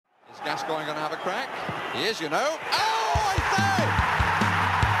Gascoigne going to have a crack? He is, you know. Oh, I say!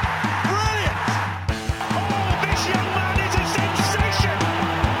 Brilliant! Oh, this young man is a sensation!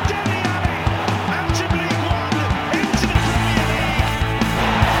 Dele Alli, out of League One, into the Premier League.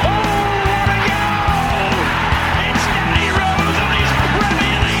 Oh, what a goal! It's Danny Rose on his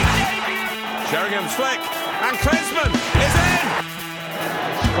Premier League debut. Sheringham's flick, and Klinsmann is in!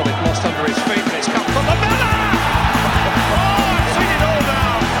 He's got it lost under his feet, and it's come from the Miller! Oh, I've seen it all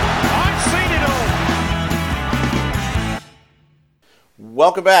now! I've seen it all!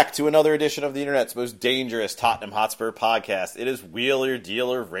 Welcome back to another edition of the Internet's most dangerous Tottenham Hotspur podcast. It is Wheeler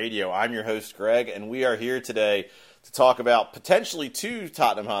Dealer Radio. I'm your host, Greg, and we are here today to talk about potentially two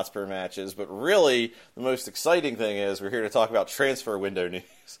Tottenham Hotspur matches, but really the most exciting thing is we're here to talk about transfer window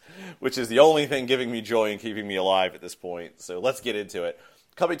news, which is the only thing giving me joy and keeping me alive at this point. So let's get into it.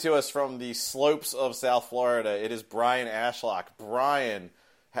 Coming to us from the slopes of South Florida, it is Brian Ashlock. Brian,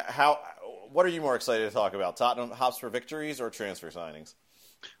 what are you more excited to talk about, Tottenham Hotspur victories or transfer signings?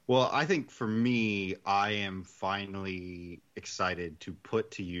 Well, I think for me, I am finally excited to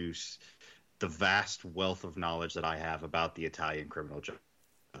put to use the vast wealth of knowledge that I have about the Italian criminal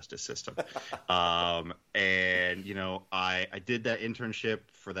justice system. And, you know, I did that internship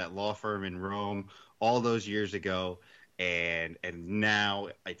for that law firm in Rome all those years ago. And now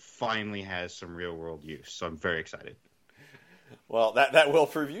it finally has some real world use. So I'm very excited. Well, that will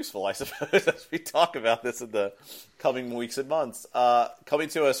prove useful, I suppose, as we talk about this in the coming weeks and months. Coming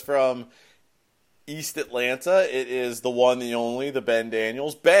to us from East Atlanta, it is the one, the only, the Ben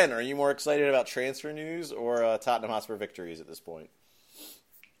Daniels. Ben, are you more excited about transfer news or Tottenham Hotspur victories at this point?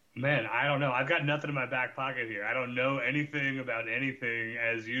 Man, I don't know. I've got nothing in my back pocket here. I don't know anything about anything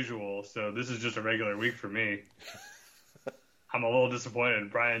as usual, so this is just a regular week for me. I'm a little disappointed.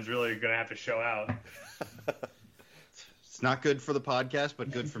 Brian's really going to have to show out. It's not good for the podcast,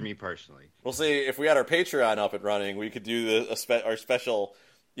 but good for me personally. We'll see. If we had our Patreon up and running, we could do our special,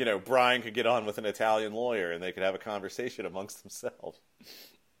 you know, Brian could get on with an Italian lawyer and they could have a conversation amongst themselves.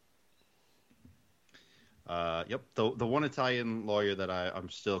 Yep. The one Italian lawyer that I'm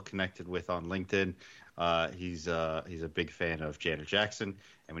still connected with on LinkedIn, he's a big fan of Janet Jackson.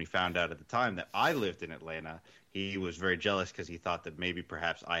 And when he found out at the time that I lived in Atlanta, he was very jealous because he thought that maybe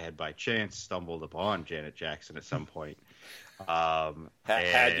perhaps I had by chance stumbled upon Janet Jackson at some point.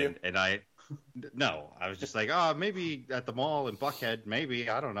 Had you? And no, I was just like, maybe at the mall in Buckhead, maybe,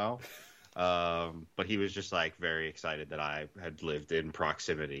 I don't know. But he was just like very excited that I had lived in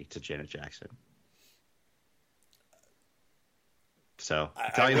proximity to Janet Jackson. So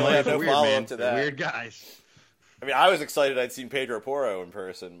Italian lawyers are weird, man. They're weird guys. I mean, I was excited I'd seen Pedro Porro in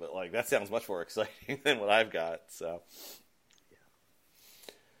person, but like that sounds much more exciting than what I've got. So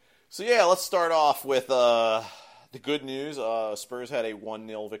yeah, let's start off with the good news. Spurs had a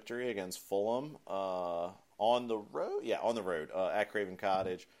 1-0 victory against Fulham on the road. Yeah, on the road at Craven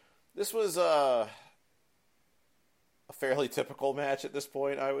Cottage. This was a fairly typical match at this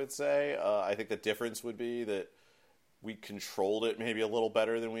point, I would say. I think the difference would be that we controlled it maybe a little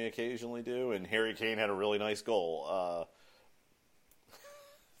better than we occasionally do, and Harry Kane had a really nice goal.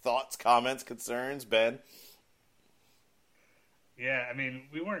 Thoughts, comments, concerns, Ben? Yeah, I mean,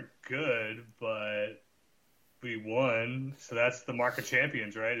 we weren't good, but we won. So that's the mark of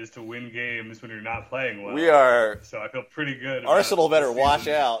champions, right? Is to win games when you're not playing well. We are. So I feel pretty good. Arsenal better watch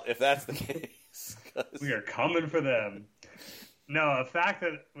out if that's the case. We are coming for them. No, a fact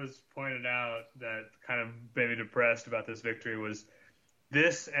that was pointed out that kind of made me depressed about this victory was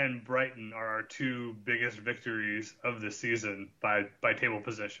this and Brighton are our two biggest victories of the season by table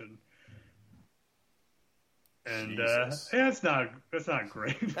position. And yeah, that's not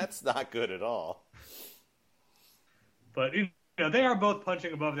great. That's not good at all. But you know, they are both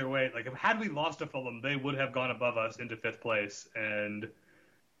punching above their weight. Like, had we lost to Fulham, they would have gone above us into 5th place, and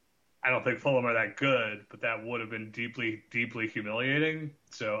I don't think Fulham are that good, but that would have been deeply, deeply humiliating.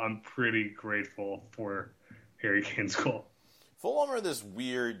 So I'm pretty grateful for Harry Kane's goal. Fulham are this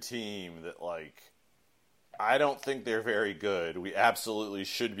weird team that, like, I don't think they're very good. We absolutely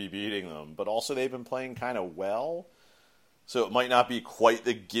should be beating them. But also they've been playing kind of well. So it might not be quite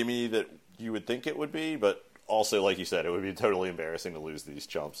the gimme that you would think it would be. But also, like you said, it would be totally embarrassing to lose these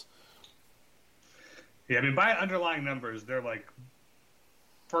chumps. Yeah, I mean, by underlying numbers, they're, like,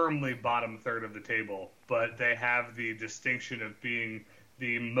 firmly bottom third of the table, but they have the distinction of being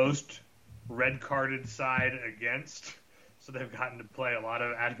the most red-carded side against, so they've gotten to play a lot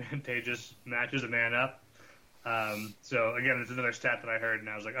of advantageous matches a man up. So again, it's another stat that I heard, and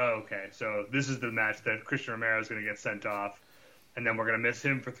I was like, oh, okay, so this is the match that Christian Romero is going to get sent off, and then we're going to miss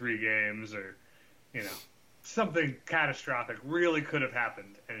him for 3 games, or, you know, something catastrophic really could have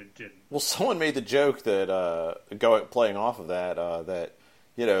happened, and it didn't. Well, someone made the joke that playing off of that that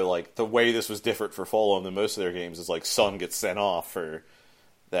like the way this was different for Fulham than most of their games is like Son gets sent off for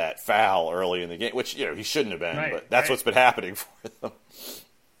that foul early in the game, which he shouldn't have been, but that's what's been happening for them.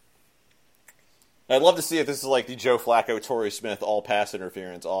 I'd love to see if this is like the Joe Flacco, Torrey Smith all pass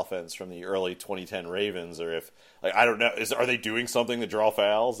interference offense from the early 2010 Ravens, or if I don't know, are they doing something to draw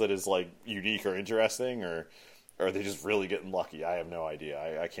fouls that is like unique or interesting, or are they just really getting lucky? I have no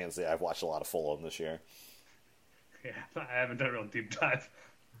idea. I can't say. I've watched a lot of Fulham this year. Yeah, I haven't done a real deep dive.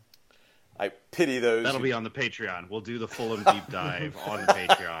 I pity those. That'll be on the Patreon. We'll do the Fulham deep dive on the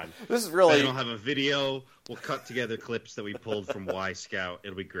Patreon. This is really. Then we'll have a video. We'll cut together clips that we pulled from Y Scout.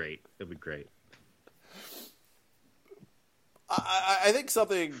 It'll be great. It'll be great. I think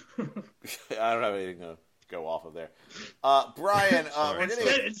something. I don't have anything to go off of there. Brian,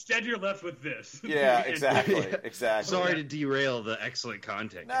 instead you're left with this. Yeah, exactly. Sorry to derail the excellent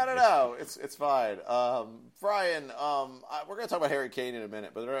content. No. It's fine. Brian, we're going to talk about Harry Kane in a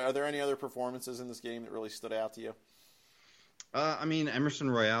minute, but are there any other performances in this game that really stood out to you? Emerson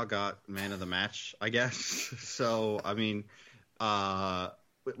Royale got man of the match, I guess. So,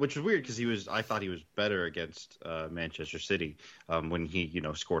 which is weird because I thought he was better against Manchester City when he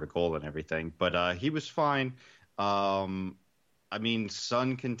scored a goal and everything. But he was fine. Son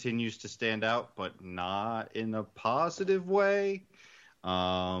continues to stand out, but not in a positive way.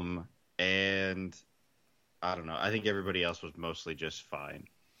 And I don't know. I think everybody else was mostly just fine.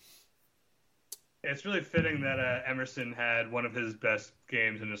 It's really fitting that Emerson had one of his best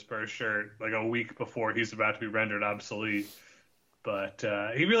games in a Spurs shirt like a week before he's about to be rendered obsolete. But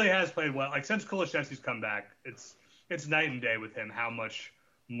he really has played well. Like since Kulusevski's come back, it's night and day with him how much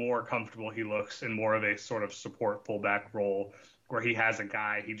more comfortable he looks in more of a sort of support fullback role where he has a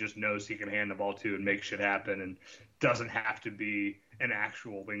guy he just knows he can hand the ball to and make shit happen and doesn't have to be an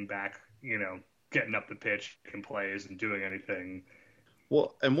actual wing back, getting up the pitch and plays and doing anything.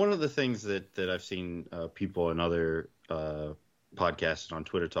 Well, and one of the things that I've seen people in other podcasts and on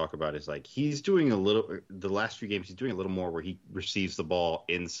Twitter talk about is like he's doing the last few games he's doing a little more where he receives the ball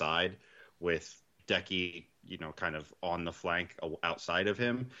inside with Decky kind of on the flank outside of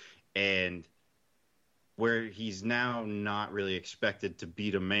him, and where he's now not really expected to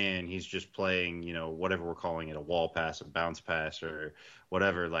beat a man, he's just playing whatever we're calling it, a wall pass, a bounce pass, or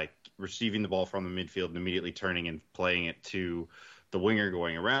whatever, like receiving the ball from the midfield and immediately turning and playing it to the winger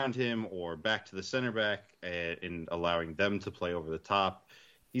going around him or back to the center back and allowing them to play over the top.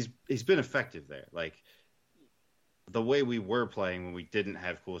 He's been effective there. Like the way we were playing when we didn't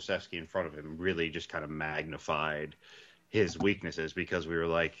have Kulusevski in front of him really just kind of magnified his weaknesses because we were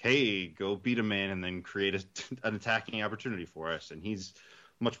like, hey, go beat a man and then create an attacking opportunity for us. And he's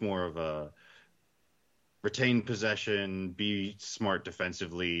much more of a retain possession, be smart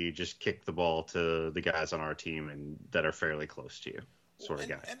defensively, just kick the ball to the guys on our team and that are fairly close to you sort of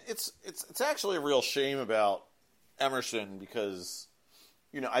guy. And it's actually a real shame about Emerson because,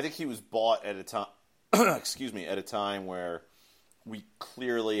 I think he was bought at a time, at a time where we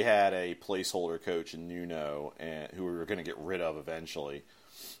clearly had a placeholder coach in Nuno and who we were going to get rid of eventually.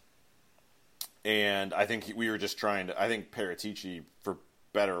 And I think we were just I think Paratici, for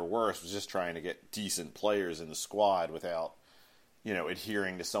better or worse, was just trying to get decent players in the squad without,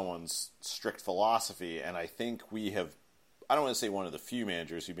 adhering to someone's strict philosophy. And I think I don't want to say one of the few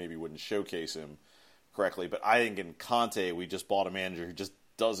managers who maybe wouldn't showcase him correctly, but I think in Conte, we just bought a manager who just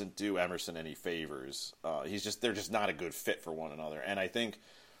doesn't do Emerson any favors. They're just not a good fit for one another. And I think,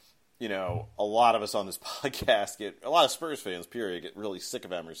 a lot of us on this podcast a lot of Spurs fans, period, get really sick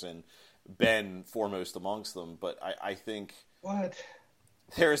of Emerson, Ben foremost amongst them. But I think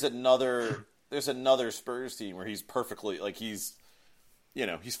there's another Spurs team where he's perfectly, like he's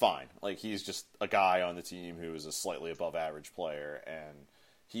fine. Like he's just a guy on the team who is a slightly above average player, and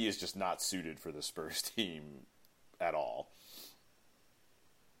he is just not suited for the Spurs team at all.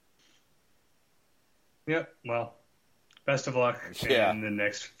 Yep. Well, best of luck in the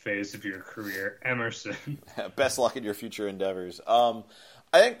next phase of your career, Emerson. Best luck in your future endeavors. I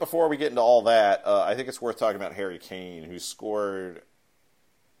think before we get into all that, I think it's worth talking about Harry Kane, who scored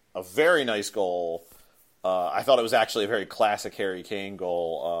a very nice goal. I thought it was actually a very classic Harry Kane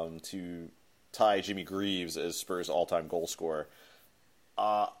goal to tie Jimmy Greaves as Spurs' all-time goal scorer.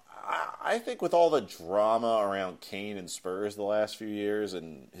 I think with all the drama around Kane and Spurs the last few years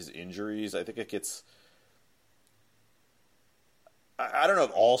and his injuries, I think it gets... I don't know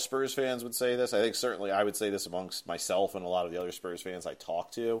if all Spurs fans would say this. I think certainly I would say this amongst myself and a lot of the other Spurs fans I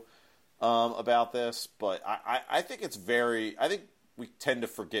talk to about this. But I think it's I think we tend to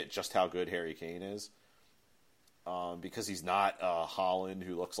forget just how good Harry Kane is. because he's not Holland,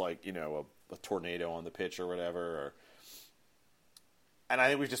 who looks like, a tornado on the pitch or whatever. And I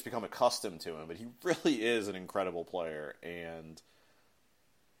think we've just become accustomed to him, but he really is an incredible player. And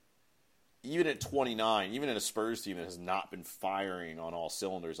even at 29, even in a Spurs team that has not been firing on all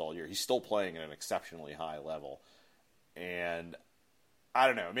cylinders all year, he's still playing at an exceptionally high level. And I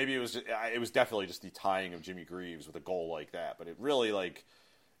don't know, maybe it was definitely just the tying of Jimmy Greaves with a goal like that. But it really,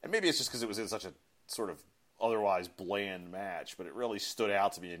 and maybe it's just because it was in such a sort of otherwise bland match, but it really stood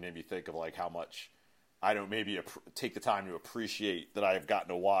out to me and made me think of how much I don't maybe take the time to appreciate that I have gotten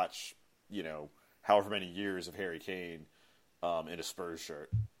to watch, however many years of Harry Kane in a Spurs shirt.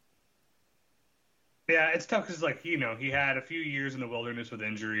 Yeah, it's tough because, he had a few years in the wilderness with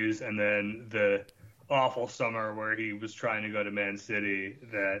injuries, and then the awful summer where he was trying to go to Man City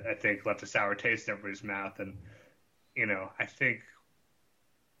that I think left a sour taste in everybody's mouth. And, I think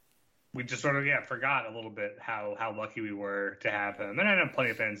we just sort of, forgot a little bit how lucky we were to have him. And I know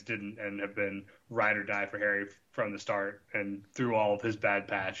plenty of fans didn't and have been ride or die for Harry from the start and through all of his bad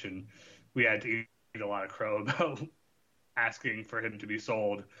patch. And we had to eat a lot of crow about asking for him to be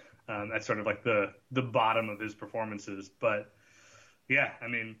sold. That's sort of the bottom of his performances. But, yeah, I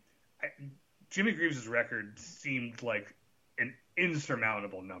mean, Jimmy Greaves' record seemed like an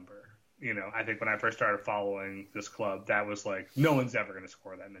insurmountable number. I think when I first started following this club, that was no one's ever going to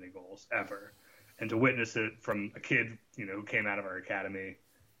score that many goals, ever. And to witness it from a kid, who came out of our academy,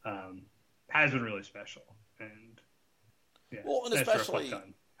 has been really special. And, and especially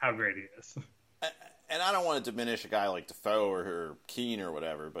on how great he is. And I don't want to diminish a guy like Defoe or Keane or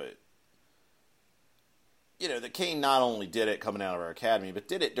whatever, but, that Kane not only did it coming out of our academy, but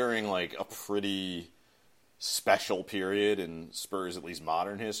did it during, a pretty special period in Spurs, at least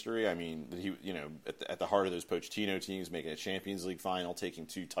modern history. I mean, he, at the heart of those Pochettino teams, making a Champions League final, taking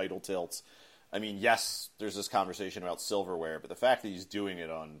 2 title tilts. I mean, yes, there's this conversation about silverware, but the fact that he's doing it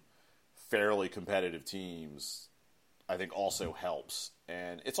on fairly competitive teams, I think also helps.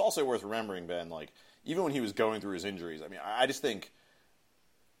 And it's also worth remembering, Ben, even when he was going through his injuries, I mean, I just think,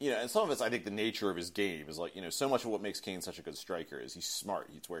 and some of it's, I think, the nature of his game is so much of what makes Kane such a good striker is he's smart.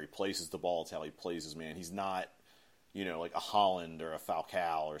 It's where he places the ball. It's how he plays his man. He's not, like a Holland or a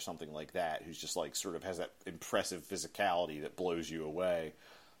Falcao or something like that, who's just sort of has that impressive physicality that blows you away.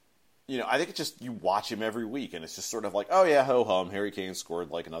 I think it's just, you watch him every week and it's just sort of oh yeah, ho-hum, Harry Kane scored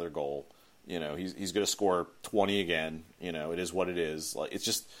another goal. He's going to score 20 again. It is what it is. It's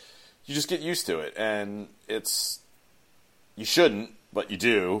just, you just get used to it, and you shouldn't, but you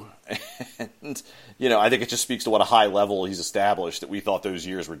do. And, I think it just speaks to what a high level he's established, that we thought those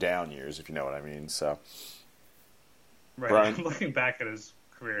years were down years, if you know what I mean. So, right. Brian? Looking back at his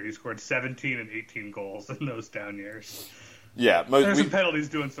career, he scored 17 and 18 goals in those down years. Yeah. There's some penalties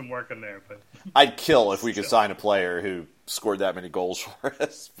doing some work in there, but I'd kill if we could sign a player who scored that many goals for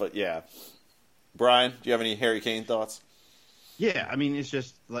us. But, yeah. Brian, do you have any Harry Kane thoughts? Yeah, I mean, it's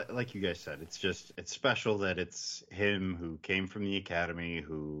just like you guys said. It's special that it's him who came from the academy,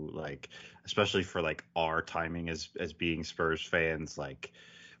 who especially for our timing as being Spurs fans,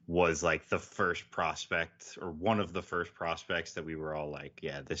 was the first prospect or one of the first prospects that we were all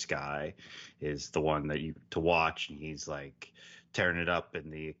yeah, this guy is the one that you to watch, and he's tearing it up in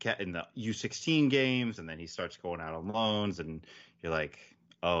the U16 games, and then he starts going out on loans, and you're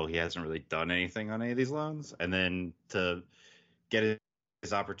oh, he hasn't really done anything on any of these loans, and then to get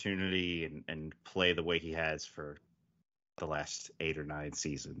his opportunity and play the way he has for the last 8 or 9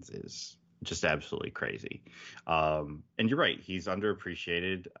 seasons is just absolutely crazy. And you're right, he's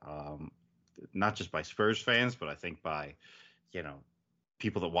underappreciated, not just by Spurs fans, but I think by,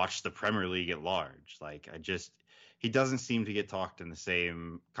 people that watch the Premier League at large. He doesn't seem to get talked in the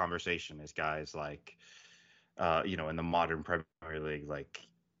same conversation as guys in the modern Premier League,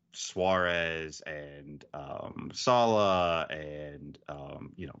 Suarez and Salah and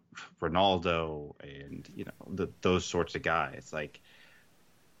Ronaldo and those sorts of guys,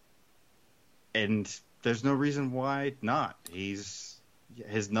 and there's no reason why not. His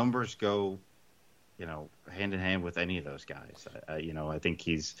numbers go hand in hand with any of those guys. I think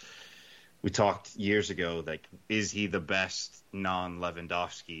we talked years ago, is he the best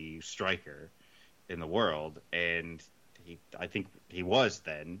non-Lewandowski striker in the world? And I think he was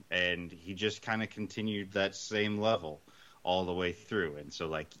then, and he just kind of continued that same level all the way through. And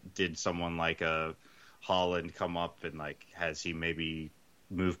so, did someone like a Holland come up and has he maybe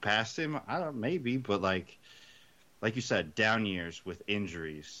moved past him? I don't know, maybe, but like you said, down years with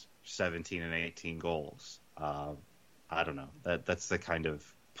injuries, 17 and 18 goals. I don't know. That's the kind of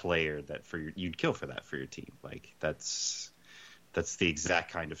player that you'd kill for that for your team. That's the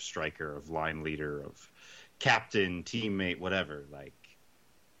exact kind of striker, of line leader, of captain, teammate, whatever. Like,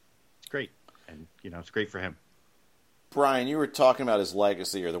 it's great, and it's great for him. Brian, you were talking about his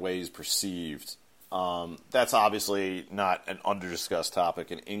legacy or the way he's perceived. That's obviously not an under-discussed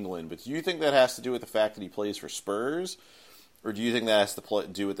topic in England, but do you think that has to do with the fact that he plays for Spurs, or do you think that has to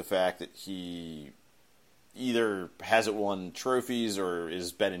do with the fact that he either hasn't won trophies or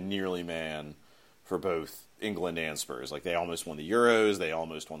has been a nearly man for both England and Spurs? Like, they almost won the Euros, they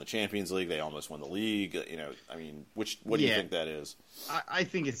almost won the Champions League, they almost won the league. What do you think that is? I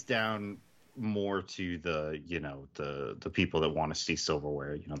think it's down more to the people that want to see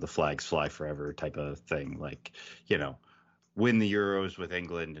silverware, the flags fly forever type of thing. Like, win the Euros with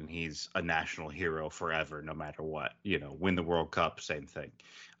England and he's a national hero forever, no matter what. Win the World Cup, same thing.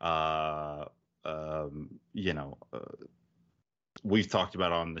 We've talked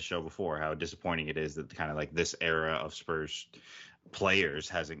about on the show before how disappointing it is that kind of like this era of Spurs players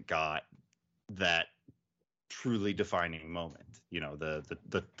hasn't got that truly defining moment.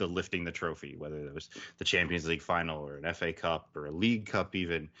 The lifting the trophy, whether it was the Champions League final or an FA Cup or a League Cup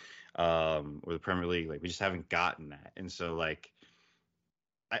even, or the Premier League. Like, we just haven't gotten that. And so, like,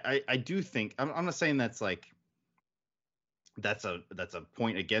 I do think, I'm not saying that's like that's a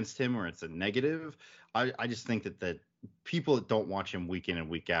point against him or it's a negative. I just think that people that don't watch him week in and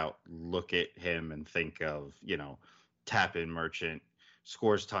week out look at him and think of, tap-in merchant,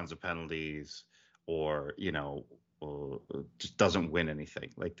 scores tons of penalties, or just doesn't win anything.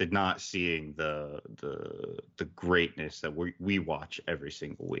 Like, they're not seeing the greatness that we watch every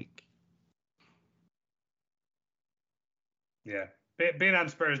single week. Yeah, being on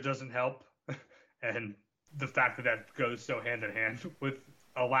Spurs doesn't help, and the fact that goes so hand in hand with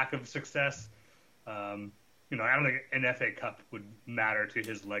a lack of success. I don't think an FA Cup would matter to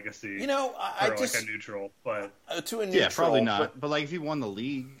his legacy. I just like a neutral, but to a neutral, probably not. But like, if he won the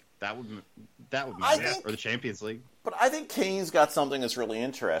league, that would matter, or the Champions League. But I think Kane's got something that's really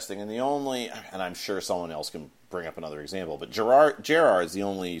interesting, and I'm sure someone else can bring up another example, but Gerrard's the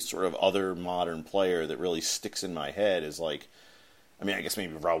only sort of other modern player that really sticks in my head as like, I guess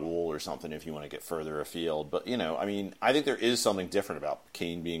maybe Raul or something if you want to get further afield. But, I think there is something different about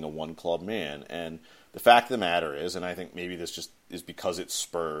Kane being a one-club man. And the fact of the matter is, and I think maybe this just is because it's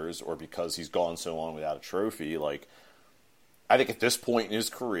Spurs or because he's gone so long without a trophy, like, I think at this point in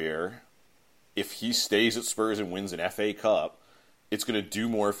his career, if he stays at Spurs and wins an FA Cup, it's going to do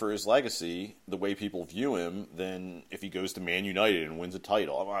more for his legacy, the way people view him, than if he goes to Man United and wins a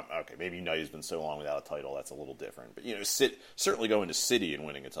title. Okay, maybe United's been so long without a title, that's a little different. But, certainly going to City and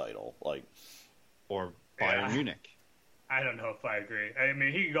winning a title. Or Bayern Munich. I don't know if I agree.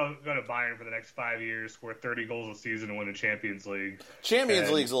 He could go to Bayern for the next 5 years, score 30 goals a season, and win a Champions League.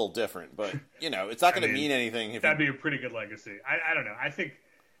 Champions League's a little different, but, it's not going to mean anything. That'd be a pretty good legacy. I don't know. I think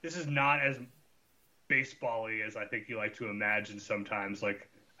this is not as baseball-y as I think you like to imagine sometimes. Like,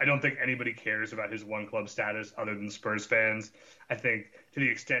 I don't think anybody cares about his one-club status other than Spurs fans. I think to the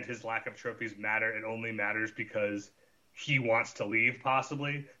extent his lack of trophies matter, it only matters because he wants to leave,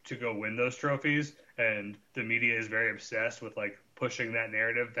 possibly, to go win those trophies. And the media is very obsessed with, like, pushing that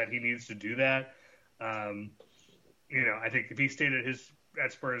narrative that he needs to do that. I think if he stayed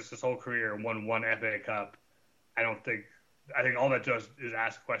at Spurs his whole career and won one FA Cup, I think all that does is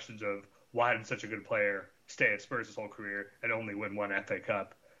ask questions of why did such a good player stay at Spurs his whole career and only win one FA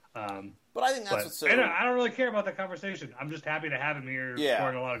Cup. But I think that's what's so... I don't really care about that conversation. I'm just happy to have him here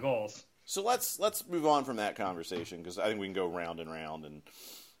scoring a lot of goals. So let's move on from that conversation, because I think we can go round and round. And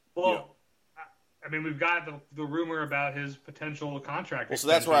we've got the rumor about his potential contract. Well, so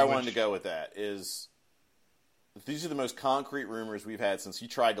that's where I wanted to go with that. Is these are the most concrete rumors we've had since he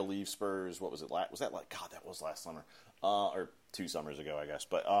tried to leave Spurs. What was it? Was that that was last summer, or 2 summers ago, I guess.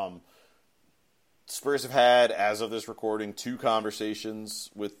 But Spurs have had, as of this recording, 2 conversations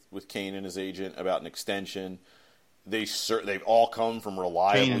with Kane and his agent about an extension. They've all come from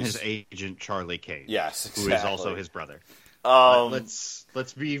reliable. Kane and his agent, Charlie Kane. Yes, exactly. Who is also his brother.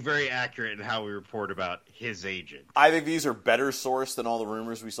 Let's be very accurate in how we report about his agent. I think these are better sourced than all the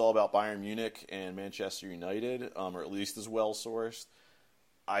rumors we saw about Bayern Munich and Manchester United, or at least as well sourced.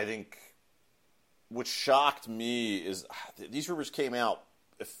 I think what shocked me is these rumors came out,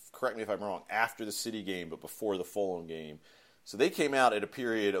 correct me if I'm wrong, after the City game but before the Fulham game. So they came out at a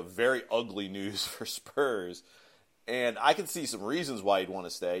period of very ugly news for Spurs. And I can see some reasons why he'd want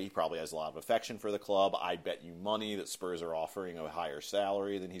to stay. He probably has a lot of affection for the club. I bet you money that Spurs are offering a higher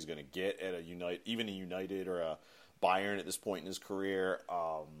salary than he's going to get at even a United or a Bayern at this point in his career.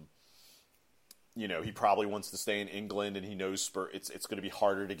 He probably wants to stay in England, and he knows Spurs. It's going to be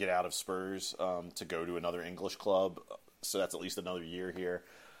harder to get out of Spurs to go to another English club. So that's at least another year here.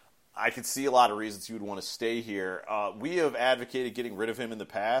 I could see a lot of reasons he would want to stay here. We have advocated getting rid of him in the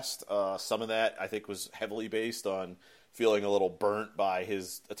past. Some of that, I think, was heavily based on feeling a little burnt by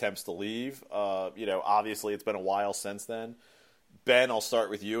his attempts to leave. Obviously, it's been a while since then. Ben, I'll start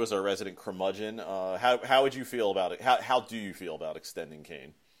with you as our resident curmudgeon. How would you feel about it? How do you feel about extending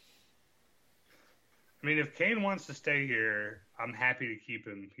Kane? I mean, if Kane wants to stay here, I'm happy to keep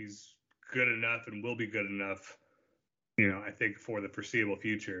him. He's good enough and will be good enough, I think, for the foreseeable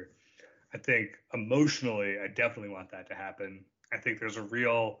future. I think emotionally, I definitely want that to happen. I think there's a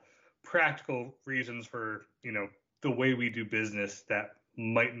real practical reasons for, the way we do business that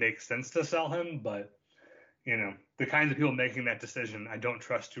might make sense to sell him. But, the kinds of people making that decision, I don't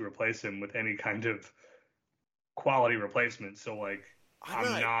trust to replace him with any kind of quality replacement. So,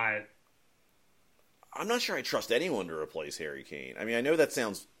 I'm not sure I trust anyone to replace Harry Kane. I mean, I know that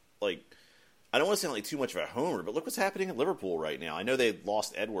sounds like, I don't want to sound like too much of a homer, but look what's happening at Liverpool right now. I know they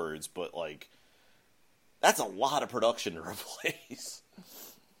lost Edwards, but that's a lot of production to replace.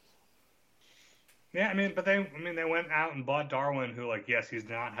 Yeah, I mean, but they went out and bought Darwin, who, yes, he's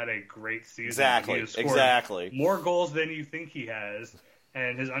not had a great season. Exactly, he has scored exactly. more goals than you think he has,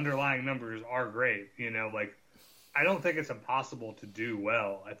 and his underlying numbers are great. I don't think it's impossible to do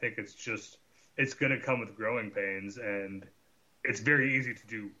well. I think it's going to come with growing pains, and it's very easy to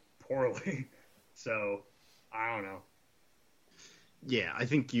do poorly. So, I don't know. Yeah, I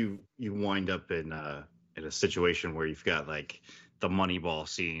think you wind up in a situation where you've got the Moneyball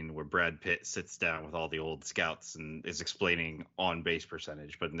scene where Brad Pitt sits down with all the old scouts and is explaining on base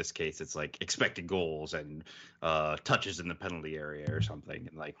percentage, but in this case it's expected goals and touches in the penalty area or something,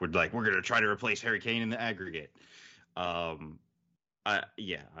 and we're going to try to replace Harry Kane in the aggregate. I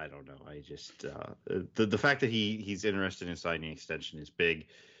don't know. I just the fact that he's interested in signing an extension is big,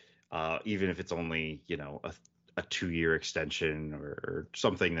 even if it's only a 2-year extension or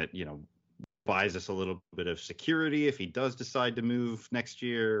something that buys us a little bit of security if he does decide to move next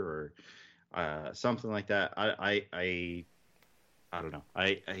year or something like that. I don't know.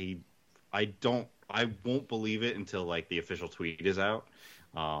 I won't believe it until the official tweet is out.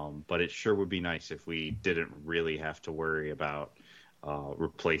 But it sure would be nice if we didn't really have to worry about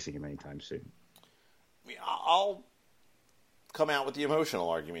replacing him anytime soon. I mean, I'll come out with the emotional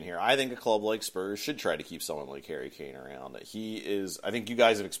argument here. I think a club like Spurs should try to keep someone like Harry Kane around. I think you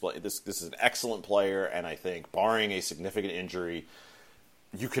guys have explained this. This is an excellent player, and I think barring a significant injury,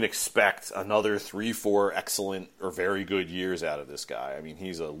 you can expect another 3-4 excellent or very good years out of this guy. I mean,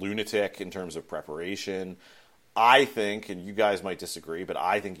 he's a lunatic in terms of preparation. I think, and you guys might disagree, but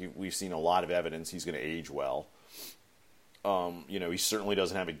I think we've seen a lot of evidence he's going to age well. He certainly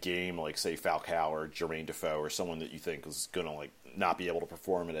doesn't have a game like, say, Falcao or Jermaine Defoe or someone that you think is going to not be able to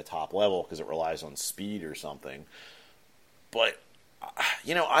perform at a top level because it relies on speed or something. But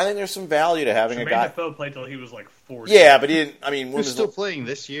I think there's some value to having Jermaine a guy. Defoe played till he was 40. Yeah, but he didn't. I mean, He's still playing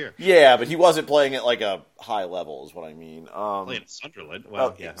this year. Yeah, but he wasn't playing at a high level, is what I mean. Playing at Sunderland.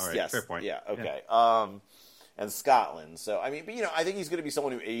 Well, yeah, all right, yes, fair point. Yeah, okay. Yeah. And Scotland. So, I mean, but, I think he's going to be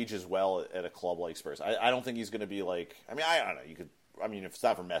someone who ages well at a club like Spurs. I don't think he's going to be I don't know. If it's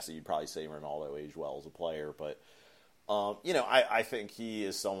not for Messi, you'd probably say Ronaldo aged well as a player. But, I think he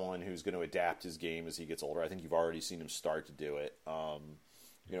is someone who's going to adapt his game as he gets older. I think you've already seen him start to do it. Our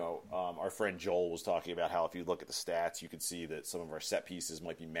friend Joel was talking about how if you look at the stats, you could see that some of our set pieces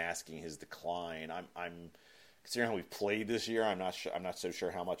might be masking his decline. I'm considering how we've played this year. I'm not so sure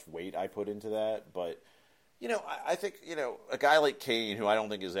how much weight I put into that, but I think a guy like Kane, who I don't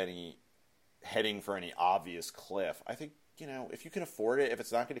think is heading for any obvious cliff. I think if you can afford it, if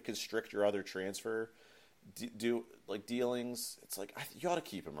it's not going to constrict your other transfer dealings, it's you ought to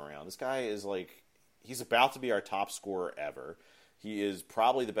keep him around. This guy is he's about to be our top scorer ever. He is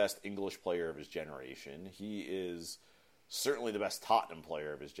probably the best English player of his generation. He is certainly the best Tottenham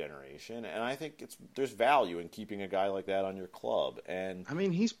player of his generation, and I think there's value in keeping a guy like that on your club. And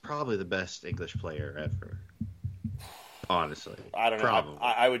he's probably the best English player ever. Honestly, I don't know. Probably.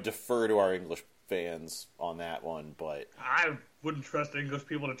 I would defer to our English fans on that one, but I wouldn't trust English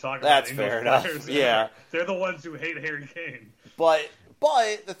people to talk that's about English fair enough. players. Yeah, they're the ones who hate Harry Kane. But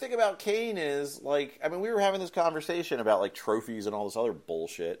the thing about Kane is, we were having this conversation about trophies and all this other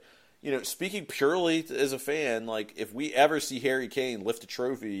bullshit. Speaking purely as a fan, if we ever see Harry Kane lift a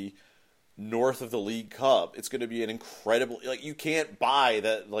trophy north of the League Cup, it's going to be an incredible... you can't buy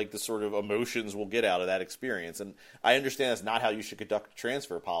that, the sort of emotions we'll get out of that experience. And I understand that's not how you should conduct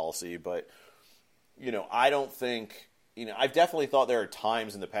transfer policy, but, I don't think... I've definitely thought there are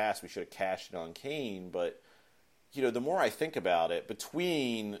times in the past we should have cashed in on Kane, but, the more I think about it,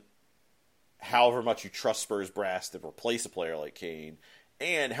 between however much you trust Spurs brass to replace a player like Kane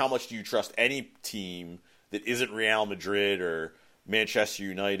And how much do you trust any team that isn't Real Madrid or Manchester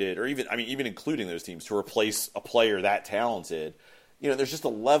United, or even including those teams, to replace a player that talented? There's just a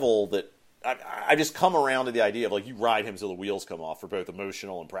level that I just come around to the idea of, like, you ride him till the wheels come off for both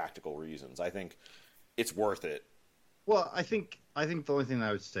emotional and practical reasons. I think it's worth it. Well, I think the only thing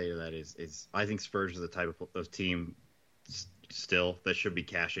I would say to that is I think Spurs are the type of team still that should be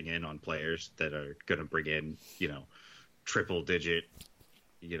cashing in on players that are going to bring in, triple digit,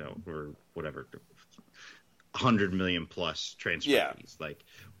 or whatever, 100 million plus transfer fees.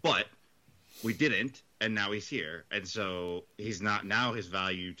 But we didn't, and now he's here, and so he's not. Now his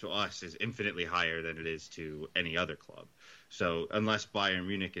value to us is infinitely higher than it is to any other club. So unless Bayern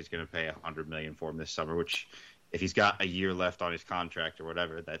Munich is going to pay 100 million for him this summer, which, if he's got a year left on his contract or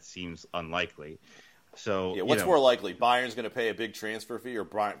whatever, that seems unlikely. So what's more likely? Bayern's going to pay a big transfer fee, or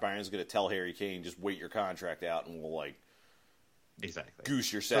Bayern's going to tell Harry Kane, just wait your contract out and we'll exactly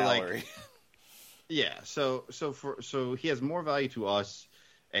goose your salary. So he has more value to us,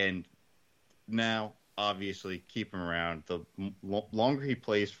 and now obviously keep him around. The longer he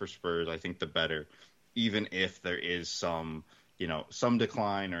plays for Spurs, I think the better. Even if there is some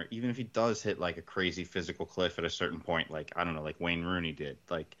decline, or even if he does hit like a crazy physical cliff at a certain point, like Wayne Rooney did.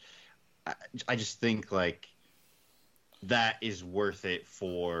 I just think that is worth it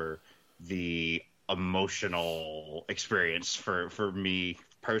for the emotional experience for me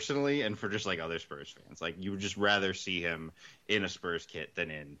personally, and for just other Spurs fans. You would just rather see him in a Spurs kit than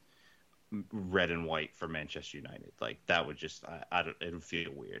in red and white for Manchester United. That would just it would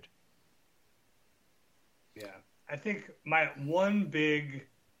feel weird. Yeah. I think my one big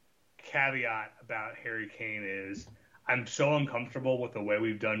caveat about Harry Kane is I'm so uncomfortable with the way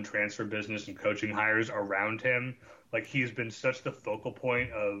we've done transfer business and coaching hires around him. He's been such the focal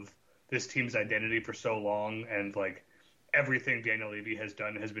point of this team's identity for so long, and everything Daniel Levy has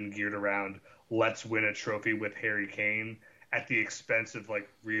done has been geared around, let's win a trophy with Harry Kane, at the expense of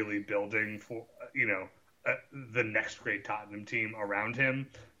really building for the next great Tottenham team around him.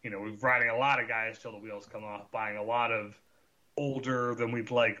 We're riding a lot of guys till the wheels come off, buying a lot of older than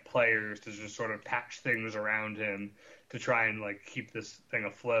we'd like players to just sort of patch things around him to try and keep this thing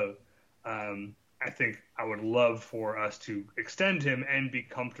afloat. I think I would love for us to extend him and be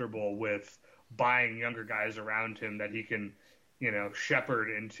comfortable with buying younger guys around him that he can, shepherd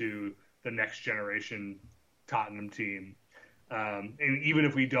into the next generation Tottenham team. And even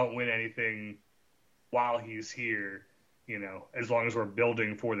if we don't win anything while he's here, as long as we're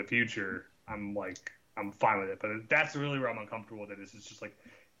building for the future, I'm fine with it. But that's really where I'm uncomfortable with it. It's just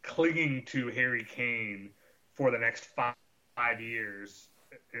clinging to Harry Kane for the next 5 years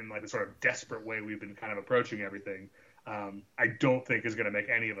in the sort of desperate way we've been kind of approaching everything. I don't think is going to make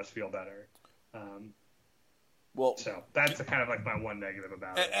any of us feel better. So that's kind of my one negative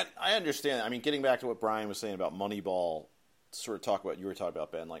about it. And I understand. I mean, getting back to what Brian was saying about Moneyball, sort of talk about you were talking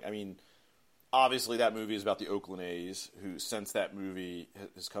about, Ben. Obviously that movie is about the Oakland A's, who, since that movie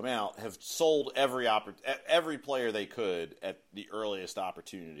has come out, have sold every player they could at the earliest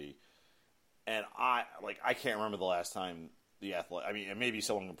opportunity. And I can't remember the last time the Athletic. I mean, and maybe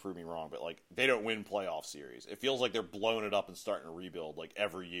someone can prove me wrong, but they don't win playoff series. It feels like they're blowing it up and starting to rebuild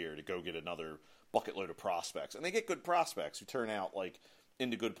every year to go get another bucket load of prospects, and they get good prospects who turn out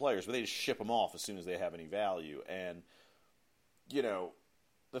into good players, but they just ship them off as soon as they have any value. And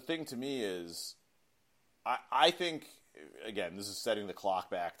the thing to me is, I think, again, this is setting the clock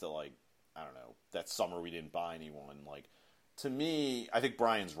back to I don't know, that summer we didn't buy anyone. To me, I think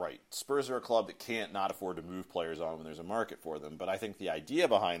Brian's right. Spurs are a club that can't not afford to move players on when there's a market for them. But I think the idea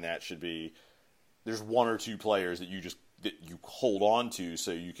behind that should be there's one or two players that you hold on to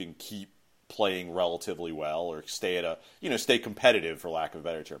so you can keep playing relatively well, or stay stay competitive, for lack of a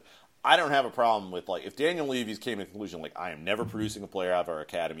better term. I don't have a problem with if Daniel Levy's came to the conclusion I am never producing a player out of our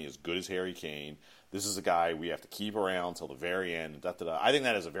academy as good as Harry Kane. This is a guy we have to keep around till the very end. I think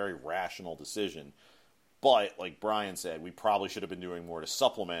that is a very rational decision. But like Brian said, we probably should have been doing more to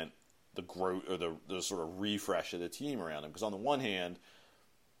supplement the growth or the sort of refresh of the team around him. Because on the one hand,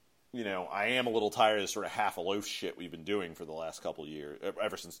 I am a little tired of this sort of half a loaf shit we've been doing for the last couple of years,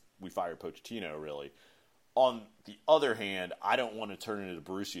 ever since we fired Pochettino, really. On the other hand, I don't want to turn into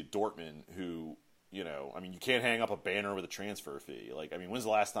Borussia Dortmund, who, you can't hang up a banner with a transfer fee. When's the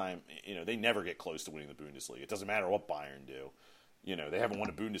last time, they never get close to winning the Bundesliga. It doesn't matter what Bayern do. They haven't won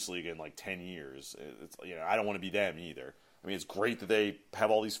a Bundesliga in 10 years. It's, I don't want to be them either. I mean, it's great that they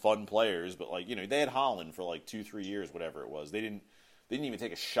have all these fun players, but they had Haaland for 2-3 years, whatever it was. They didn't even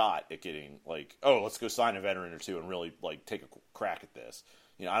take a shot at getting let's go sign a veteran or two and really take a crack at this.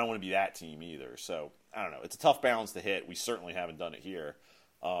 I don't want to be that team either. So I don't know. It's a tough balance to hit. We certainly haven't done it here.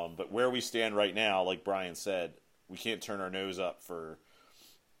 But where we stand right now, like Brian said, we can't turn our nose up for,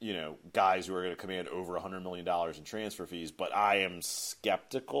 guys who are going to command over $100 million in transfer fees. But I am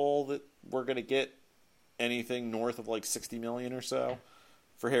skeptical that we're going to get anything north of like $60 million or so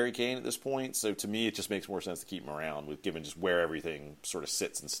for Harry Kane at this point. So to me, it just makes more sense to keep him around, given just where everything sort of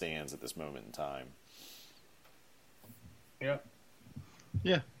sits and stands at this moment in time. Yeah.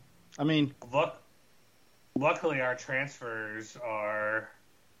 Yeah. I mean, luckily our transfers are.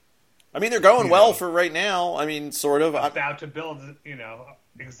 I mean, they're going well for right now. I mean, sort of. About to build,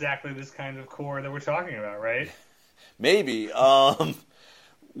 exactly this kind of core that we're talking about, right? Maybe.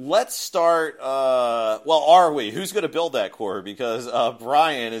 Let's start. Are we? Who's going to build that core? Because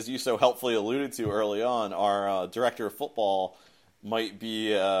Brian, as you so helpfully alluded to early on, our director of football might be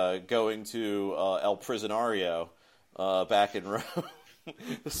going to El Prisionario back in Rome.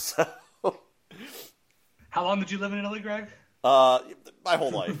 So, how long did you live in Italy, Greg? My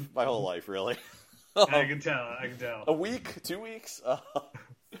whole life, really. I can tell. A week, 2 weeks.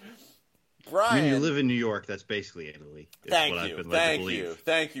 Brian, when you live in New York, that's basically Italy. Thank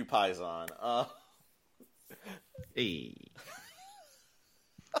you, Paisan. Hey.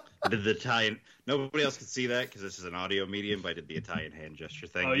 Did the Italian? Nobody else can see that because this is an audio medium. But I did the Italian hand gesture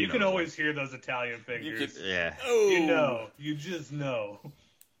thing. Oh, you can always hear those Italian fingers. Yeah. You just know.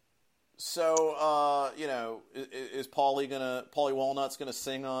 So, is Paulie Walnuts gonna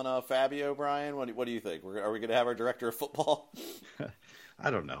sing on Fabio, Brian? What do you think? Are we gonna have our director of football?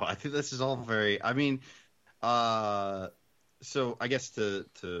 I don't know. I think this is all very. I mean, so I guess to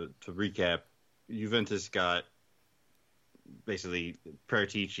recap, Juventus got basically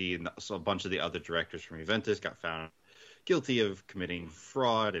Paratici and a bunch of the other directors from Juventus got found guilty of committing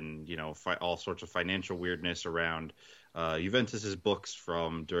fraud and all sorts of financial weirdness around Juventus's books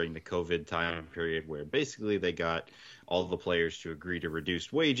from during the COVID time period, where basically they got all the players to agree to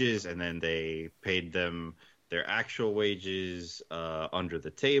reduced wages, and then they paid them their actual wages under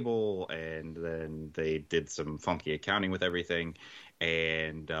the table, and then they did some funky accounting with everything,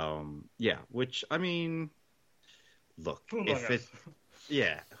 and which I mean, look, who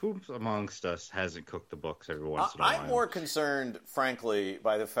amongst us hasn't cooked the books every once in a while? I'm more concerned, frankly,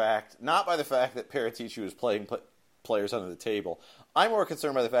 not by the fact that Paratici was playing players under the table. I'm more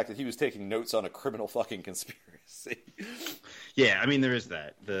concerned by the fact that he was taking notes on a criminal fucking conspiracy. Yeah, I mean, there is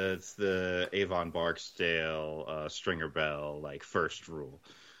that. It's the Avon Barksdale, Stringer Bell, first rule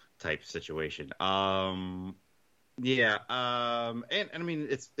type situation. And I mean,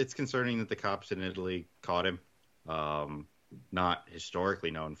 it's concerning that the cops in Italy caught him. Not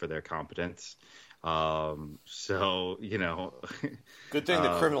historically known for their competence. Good thing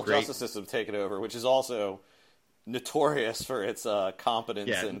the criminal justice system taken over, which is also notorious for its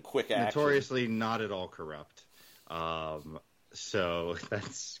competence and quick action. Notoriously not at all corrupt. So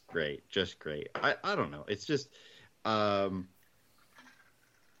that's great. Just great. I don't know. It's just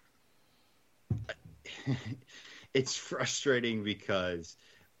it's frustrating because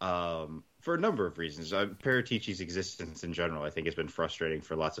for a number of reasons. Paratici's existence in general, I think, has been frustrating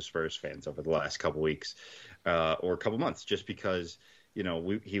for lots of Spurs fans over the last couple weeks or a couple months, just because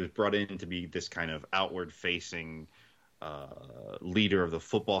he was brought in to be this kind of outward-facing leader of the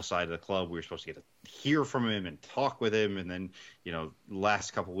football side of the club. We were supposed to get to hear from him and talk with him, and then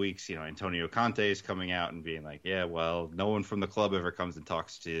last couple weeks, Antonio Conte is coming out and being like, yeah, well, no one from the club ever comes and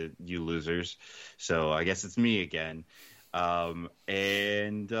talks to you losers, so I guess it's me again.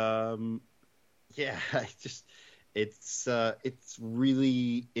 It's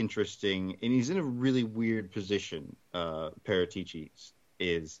really interesting, and he's in a really weird position. Paratici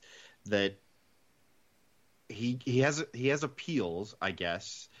is that he has appeals, I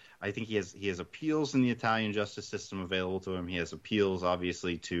guess. I think he has appeals in the Italian justice system available to him. He has appeals,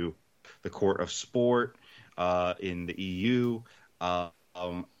 obviously, to the Court of Sport in the EU,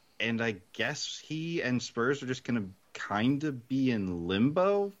 and I guess he and Spurs are just going to kind of be in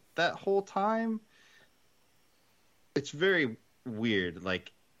limbo that whole time. It's very weird.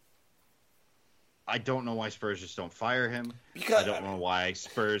 I don't know why Spurs just don't fire him. I don't know why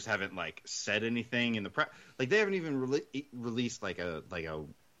Spurs haven't said anything in the press. They haven't even released a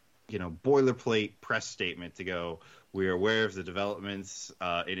boilerplate press statement to go, we're aware of the developments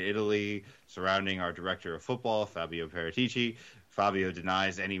in Italy surrounding our director of football, Fabio Paratici. Fabio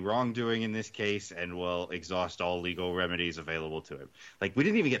denies any wrongdoing in this case and will exhaust all legal remedies available to him. We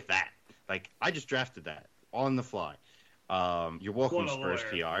didn't even get that. I just drafted that on the fly. You're welcome, Spurs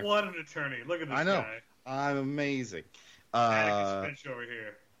PR. What an attorney. Look at this guy. I know. I'm amazing. Atticus Finch over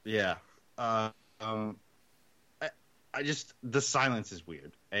here. Yeah. I just, the silence is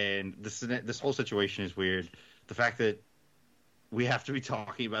weird. And this whole situation is weird. The fact that we have to be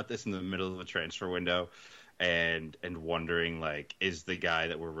talking about this in the middle of the transfer window, and wondering, like, is the guy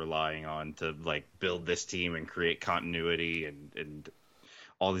that we're relying on to, like, build this team and create continuity and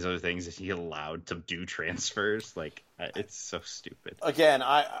all these other things, is he allowed to do transfers? Like, it's so stupid. Again,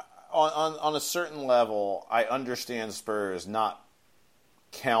 on a certain level, I understand Spurs not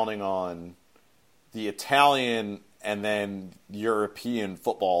counting on the Italian and then European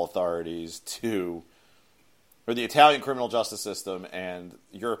football authorities to, or the Italian criminal justice system and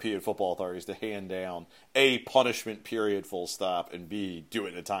European football authorities to hand down A, punishment period, full stop, and B, do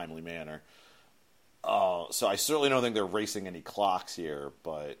it in a timely manner. So I certainly don't think they're racing any clocks here,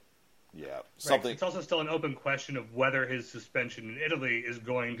 but yeah, something. Right. It's also still an open question of whether his suspension in Italy is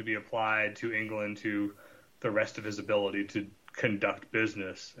going to be applied to England to the rest of his ability to conduct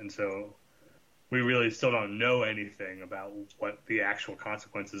business, and so we really still don't know anything about what the actual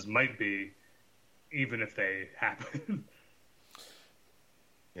consequences might be, even if they happen.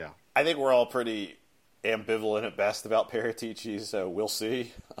 Yeah. I think we're all pretty ambivalent at best about Paratici, so we'll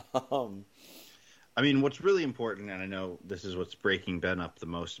see. I mean, what's really important, and I know this is what's breaking Ben up the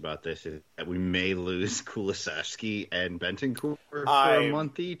most about this, is that we may lose Kulusevski and Bentancur for a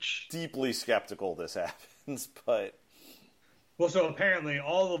month each. Deeply skeptical this happens, but... Well, so apparently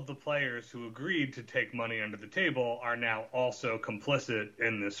all of the players who agreed to take money under the table are now also complicit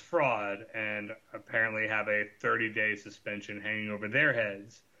in this fraud and apparently have a 30-day suspension hanging over their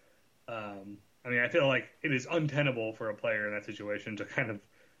heads. I mean, I feel like it is untenable for a player in that situation to kind of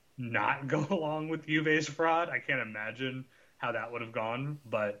not go along with Juve's fraud. I can't imagine how that would have gone,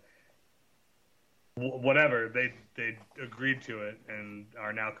 but whatever, they agreed to it and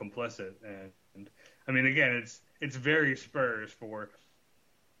are now complicit. And I mean, again, it's very Spurs for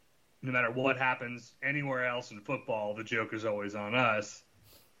no matter what happens anywhere else in football, the joke is always on us.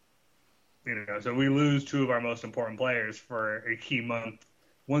 You know, so we lose two of our most important players for a key month.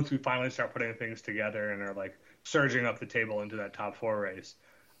 Once we finally start putting things together and are like surging up the table into that top four race,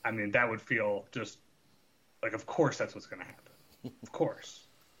 I mean, that would feel just like, of course that's what's going to happen. Of course.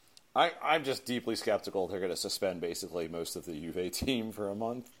 I'm just deeply skeptical they're going to suspend basically most of the Juve team for a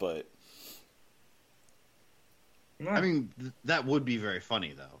month, but... I mean, that would be very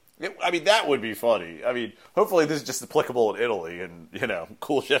funny, though. That would be funny. I mean, hopefully this is just applicable in Italy, and, you know,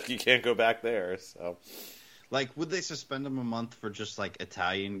 Kulusevski can't go back there, so... Like, would they suspend him a month for just, like,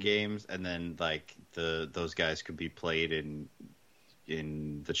 Italian games, and then, like, those guys could be played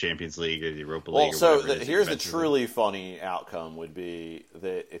in the Champions League or the Europa League? Well, so here's the truly funny outcome would be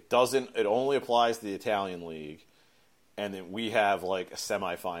that it only applies to the Italian League, and then we have, like, a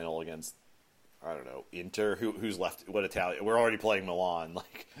semifinal against, I don't know, Inter, who's left, what Italian, we're already playing Milan,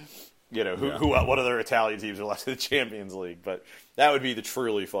 like, you know, what other Italian teams are left in the Champions League, but that would be the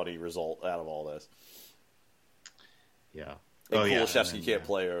truly funny result out of all this. Yeah. And Kulusevski can't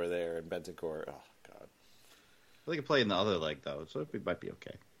play over there, and Bentancur, oh, God. They can play in the other leg, though, so it might be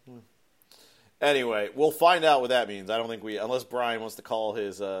okay. Anyway, we'll find out what that means. I don't think unless Brian wants to call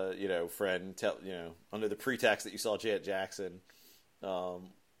his, friend, under the pretext that you saw Janet Jackson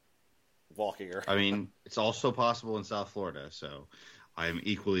walking her. I mean, it's also possible in South Florida, so I am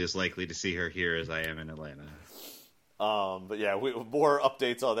equally as likely to see her here as I am in Atlanta. But yeah, more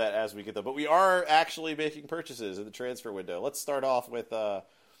updates on that as we get them. But we are actually making purchases in the transfer window. Let's start off with, I'm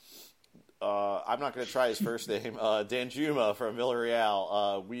not going to try his first name, Danjuma from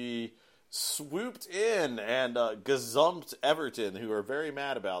Villarreal. We swooped in and gazumped Everton, who are very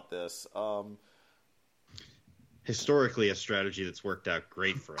mad about this. Historically, a strategy that's worked out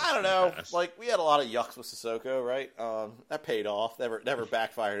great for us. I don't know. Like, we had a lot of yucks with Sissoko, right? That paid off. Never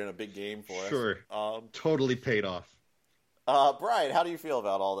backfired in a big game for us. Sure. Totally paid off. Brian, how do you feel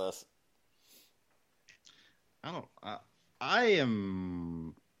about all this? I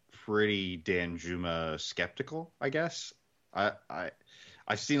am pretty Danjuma skeptical, I guess.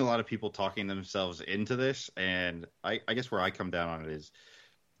 I've seen a lot of people talking themselves into this, and I guess where I come down on it is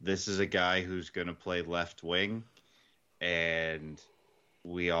this is a guy who's going to play left wing, and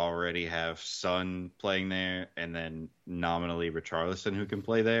we already have Son playing there, and then nominally Richarlison who can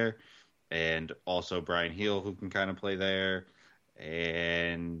play there, and also Brian Heel who can kind of play there,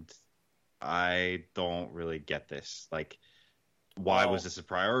 and I don't really get this. Like, why was this a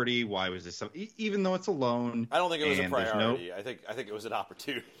priority? Why was this even though it's a loan? I don't think it was a priority. I think it was an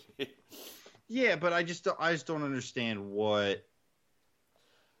opportunity. Yeah, but I just don't understand what.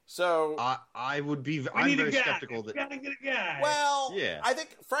 So I'm very skeptical that. Gotta get a guy. Well, yeah. I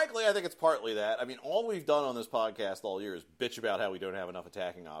think it's partly that. I mean, all we've done on this podcast all year is bitch about how we don't have enough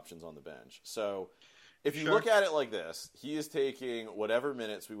attacking options on the bench. So, if you look at it like this, he is taking whatever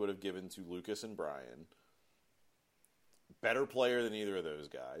minutes we would have given to Lucas and Brian, better player than either of those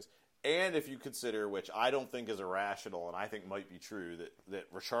guys. And if you consider, which I don't think is irrational and I think might be true,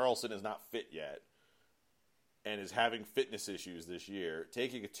 that Richarlison is not fit yet and is having fitness issues this year,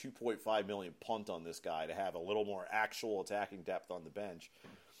 taking a $2.5 million punt on this guy to have a little more actual attacking depth on the bench,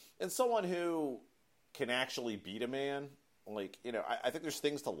 and someone who can actually beat a man, like, you know, I think there's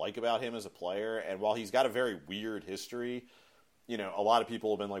things to like about him as a player, and while he's got a very weird history, you know, a lot of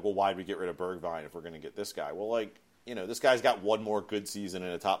people have been like, well, why'd we get rid of Bergwijn if we're going to get this guy? Well, like, you know, this guy's got one more good season in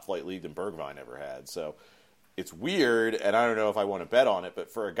a top-flight league than Bergwijn ever had. So it's weird, and I don't know if I want to bet on it,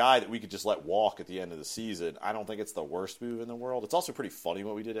 but for a guy that we could just let walk at the end of the season, I don't think it's the worst move in the world. It's also pretty funny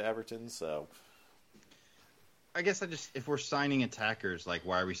what we did to Everton, so... I guess if we're signing attackers, like,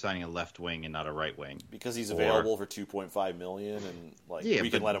 why are we signing a left wing and not a right wing? Because he's available for $2.5 million, and, like, we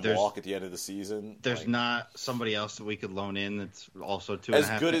can let him walk at the end of the season. There's like, not somebody else that we could loan in that's also $2.5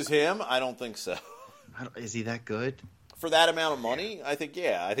 as good as him? I don't think so. Is he that good? For that amount of money, I think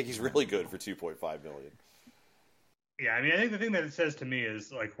he's really good for $2.5 million. Yeah, I mean, I think the thing that it says to me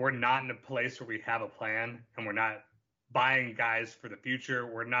is, like, we're not in a place where we have a plan, and we're not buying guys for the future.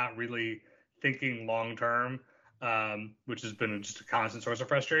 We're not really thinking long term, which has been just a constant source of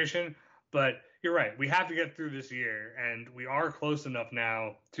frustration. But you're right, we have to get through this year, and we are close enough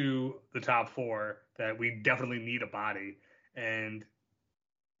now to the top four that we definitely need a body. And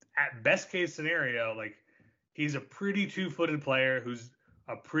at best case scenario, like, he's a pretty two-footed player who's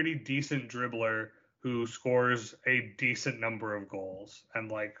a pretty decent dribbler who scores a decent number of goals.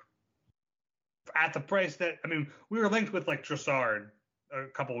 And, like, at the price that, I mean, we were linked with, like, Trossard a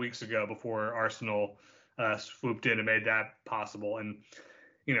couple weeks ago before Arsenal swooped in and made that possible. And,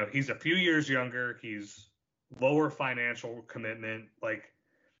 you know, he's a few years younger. He's lower financial commitment. Like,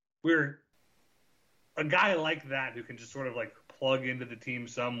 we're a guy like that who can just sort of, like, plug into the team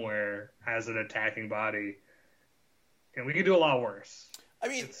somewhere as an attacking body. And we can do a lot worse. I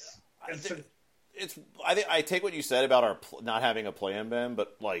mean, I take what you said about our not having a plan, Ben,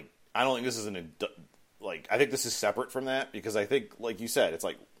 but, like, I don't think this is I think this is separate from that, because I think, like you said, it's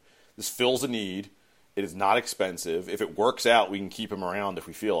like this fills a need. It is not expensive. If it works out, we can keep him around if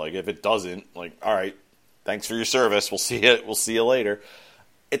we feel like. If it doesn't, like, all right, thanks for your service. We'll see you. We'll see you later.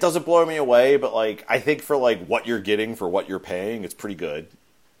 It doesn't blow me away, but, like, I think for, like, what you're getting for what you're paying, it's pretty good.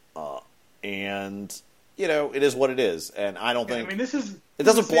 And, you know, it is what it is. And I don't think... I mean, this is... It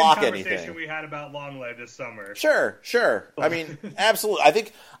doesn't block anything. anything. We had about Longley this summer. Sure. I mean, absolutely.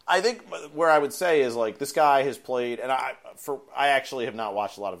 I think where I would say is, like, this guy has played, and I actually have not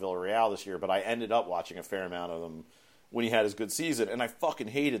watched a lot of Villarreal this year, but I ended up watching a fair amount of them when he had his good season, and I fucking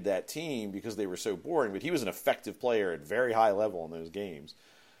hated that team because they were so boring. But he was an effective player at very high level in those games,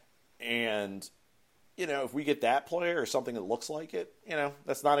 and, you know, if we get that player or something that looks like it, you know,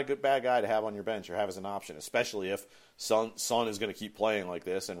 that's not a bad guy to have on your bench or have as an option, especially if Son is going to keep playing like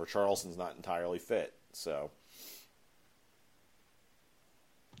this and Richarlison's not entirely fit. So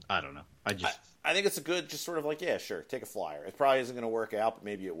I don't know. I think it's a good, just sort of like, yeah, sure, take a flyer. It probably isn't going to work out, but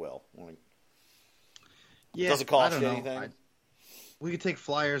maybe it will. Like, yeah, does it cost you anything? We could take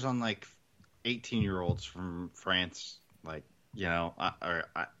flyers on, like, 18-year-olds from France, like, you know,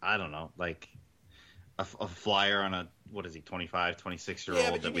 I don't know, like a flyer on a, what is he, 25,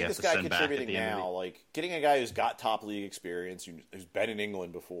 26-year-old that we have to send back at the end of the... Like, getting a guy who's got top league experience, who's been in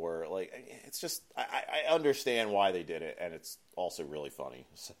England before, like, it's just, I understand why they did it, and it's also really funny.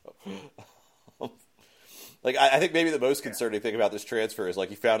 So, like, I think maybe the most concerning thing about this transfer is, like,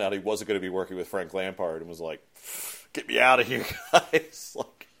 he found out he wasn't going to be working with Frank Lampard and was like, get me out of here, guys.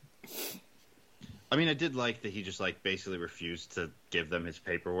 Like, I mean, I did like that he just, like, basically refused to give them his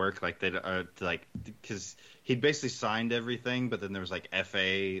paperwork, like, because he'd basically signed everything, but then there was, like,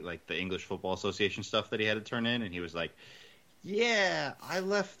 FA, like, the English Football Association stuff that he had to turn in, and he was like, yeah, I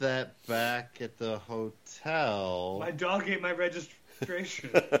left that back at the hotel. My dog ate my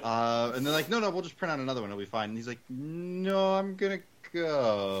registration. And they're like, no, we'll just print out another one, it'll be fine. And he's like, no, I'm gonna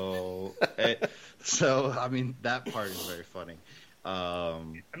go. So, I mean, that part is very funny. I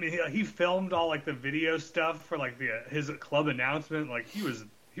mean, he filmed all, like, the video stuff for, like, his club announcement. Like, he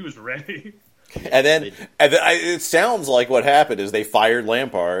was ready. And then it sounds like what happened is they fired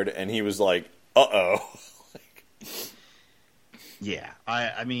Lampard, and he was like, uh-oh. Yeah,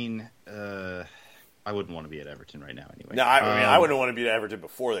 I mean, I wouldn't want to be at Everton right now anyway. No, I mean, I wouldn't want to be at Everton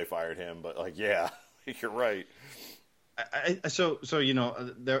before they fired him, but, like, yeah, you're right. So you know,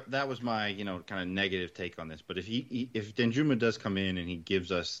 that was my, you know, kind of negative take on this. But if Danjuma does come in and he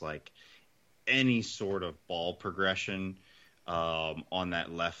gives us, like, any sort of ball progression on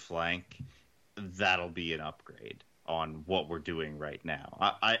that left flank, that'll be an upgrade on what we're doing right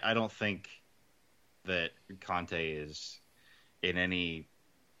now. I don't think that Conte is in any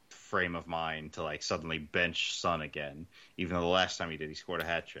frame of mind to like suddenly bench Son again, even though the last time he did, he scored a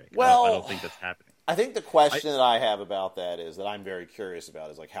hat trick. Well, I don't think that's happening. I think the question that I have about that is that I'm very curious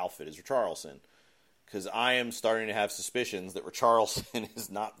about is like how fit is Richarlison? Because I am starting to have suspicions that Richarlison is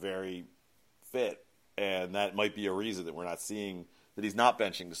not very fit, and that might be a reason that we're not seeing that he's not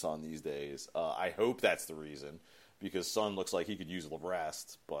benching Son these days. I hope that's the reason, because Son looks like he could use a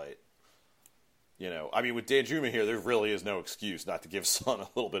rest, but I mean, with Danjuma here, there really is no excuse not to give Son a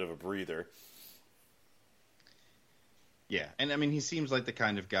little bit of a breather. Yeah, and I mean, he seems like the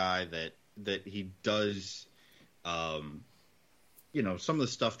kind of guy that he does, some of the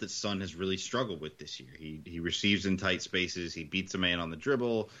stuff that Son has really struggled with this year. He receives in tight spaces. He beats a man on the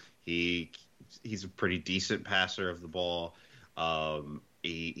dribble. He's a pretty decent passer of the ball.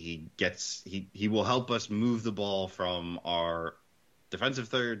 He will help us move the ball from our defensive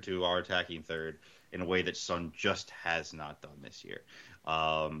third to our attacking third in a way that Son just has not done this year.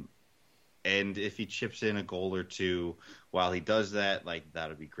 And if he chips in a goal or two while he does that, like, that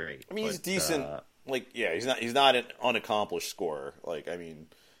would be great. I mean, he's decent. He's not an unaccomplished scorer. Like, I mean,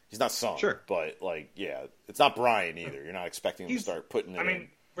 he's not Son. Sure. But, it's not Brian either. You're not expecting him to start putting it in. I mean,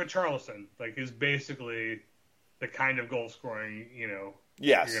 Richarlison, is basically the kind of goal scoring,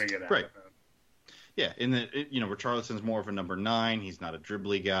 yes. you're going to get out right. of him. Yeah, Richarlison's more of a number 9. He's not a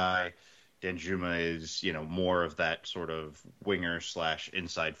dribbly guy. Danjuma is, more of that sort of winger /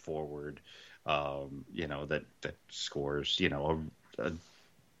 inside forward, that scores,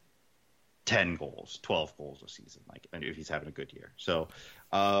 10 goals, 12 goals a season, if he's having a good year. So,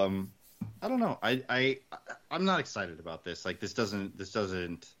 I don't know. I'm not excited about this. This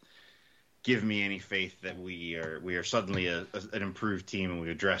doesn't give me any faith that we are suddenly an improved team and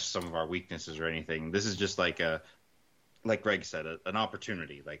we address some of our weaknesses or anything. This is just like Greg said, an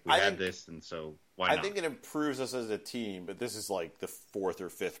opportunity. We had this, and so why not? I think it improves us as a team, but this is the 4th or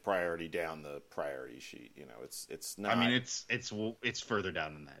 5th priority down the priority sheet. It's not. I mean, it's further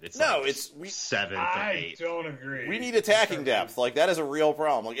down than that. It's it's 7th or 8th. I don't agree. We need attacking depth. That is a real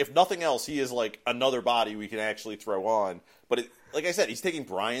problem. If nothing else, he is another body we can actually throw on. But like I said, he's taking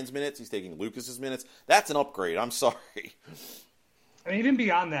Brian's minutes. He's taking Lucas's minutes. That's an upgrade. I'm sorry. I mean, even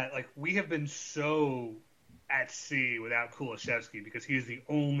beyond that, we have been so at sea without Kulusevski because he is the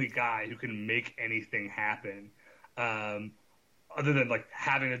only guy who can make anything happen, other than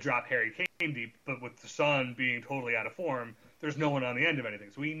having to drop Harry Kane deep. But with the Son being totally out of form, there's no one on the end of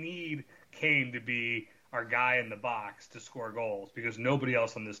anything. So we need Kane to be our guy in the box to score goals because nobody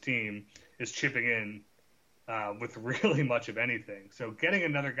else on this team is chipping in with really much of anything. So getting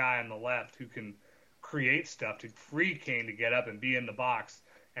another guy on the left who can create stuff to free Kane to get up and be in the box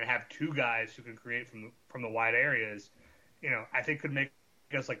and have 2 guys who can create from the wide areas, I think could make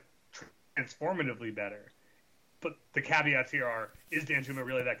us transformatively better. But the caveats here are: is Danjuma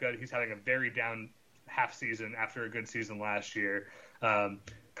really that good? He's having a very down half season after a good season last year.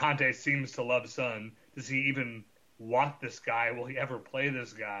 Conte seems to love Son. Does he even want this guy? Will he ever play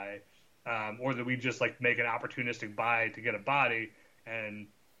this guy? Or do we just make an opportunistic buy to get a body, and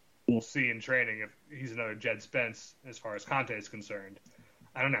we'll see in training if he's another Jed Spence as far as Conte is concerned.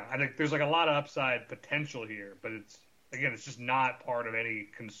 I don't know. I think there's a lot of upside potential here, but it's just not part of any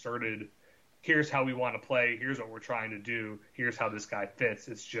concerted, here's how we want to play, here's what we're trying to do, here's how this guy fits.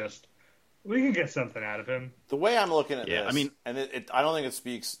 It's just, we can get something out of him. The way I'm looking at this, I mean, and I don't think it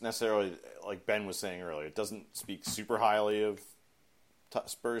speaks necessarily, like Ben was saying earlier, it doesn't speak super highly of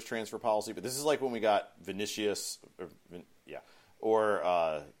Spurs transfer policy, but this is when we got Vinicius,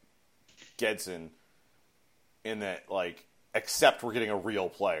 or Gedson, in that, except we're getting a real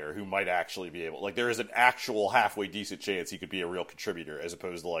player who might actually be able, there is an actual halfway decent chance he could be a real contributor as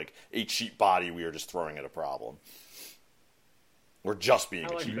opposed to a cheap body we are just throwing at a problem. Or just being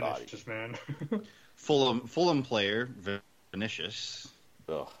a cheap body. Man. Fulham player, Vinicius.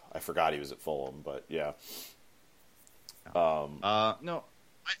 Ugh, I forgot he was at Fulham, but yeah. No,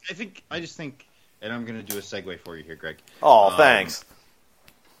 I just think, and I'm going to do a segue for you here, Greg. Oh, thanks.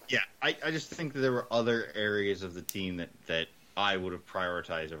 Yeah, I just think that there were other areas of the team that I would have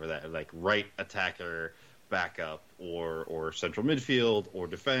prioritized over that, right attacker, backup, or central midfield, or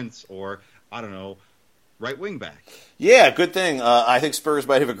defense, or, I don't know, right wing back. Yeah, good thing. I think Spurs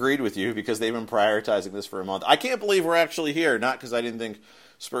might have agreed with you because they've been prioritizing this for a month. I can't believe we're actually here, not because I didn't think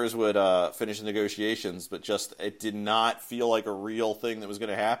Spurs would finish the negotiations, but just it did not feel like a real thing that was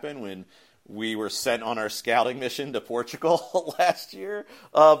going to happen when we were sent on our scouting mission to Portugal last year.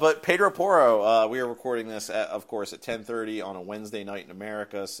 But Pedro Porro, we are recording this, of course, at 10:30 on a Wednesday night in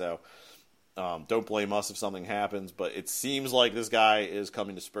America, so don't blame us if something happens. But it seems like this guy is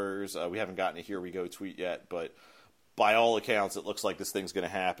coming to Spurs. We haven't gotten a Here We Go tweet yet, but by all accounts, it looks like this thing's going to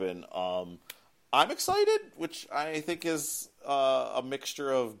happen. I'm excited, which I think is a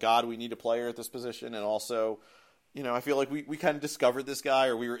mixture of, God, we need a player at this position, and also, I feel like we kind of discovered this guy,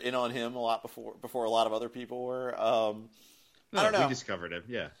 or we were in on him a lot before a lot of other people were. I don't know. We discovered him,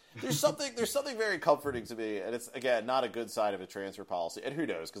 yeah. There's something very comforting to me, and it's, again, not a good side of a transfer policy. And who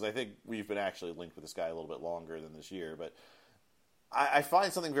knows, because I think we've been actually linked with this guy a little bit longer than this year. But I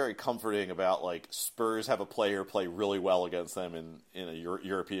find something very comforting about, like, Spurs have a player play really well against them in a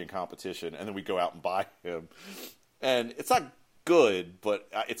European competition, and then we go out and buy him. And it's not good, but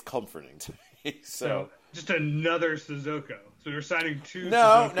it's comforting to me. So just another Sissoko. So you're signing two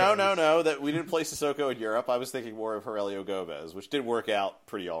No. Sissokos. That we didn't play Sissoko in Europe. I was thinking more of Aurelio Gomez, which did work out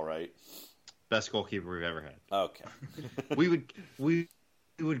pretty all right. Best goalkeeper we've ever had. Okay. we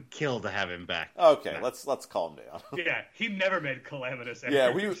would kill to have him back. Okay, let's calm down. Yeah, he never made calamitous errors.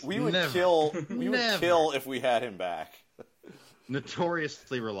 Yeah, we would Never. kill. We would Never. kill if we had him back.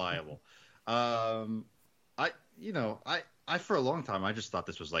 Notoriously reliable. I for a long time I just thought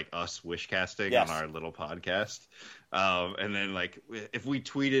this was like us wish casting Yes. on our little podcast, and then like if we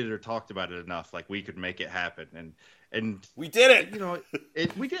tweeted or talked about it enough, like we could make it happen, and We did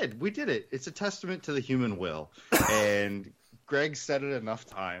it. we did it. It's a testament to the human will, and Greg said it enough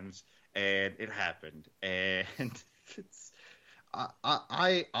times, and it happened, and it's.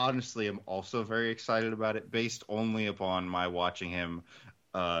 I honestly am also very excited about it, based only upon my watching him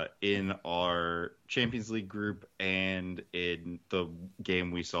in our Champions League group and in the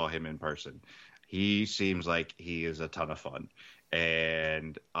game we saw him in person. He seems like he is a ton of fun,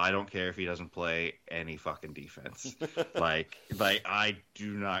 and I don't care if he doesn't play any fucking defense. like I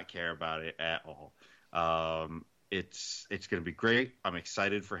do not care about it at all. It's going to be great. I'm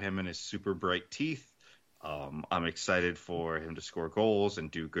excited for him and his super bright teeth. I'm excited for him to score goals and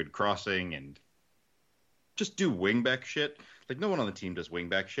do good crossing and just do wingback shit. Like, no one on the team does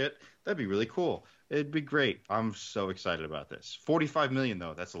wingback shit. That'd be really cool. It'd be great. I'm so excited about this. $45 million,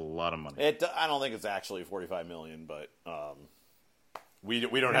 though. That's a lot of money. I don't think it's actually $45 million, but we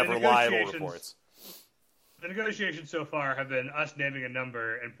don't have reliable reports. The negotiations so far have been us naming a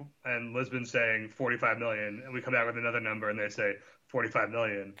number and Lisbon saying 45 million, and we come back with another number and they say 45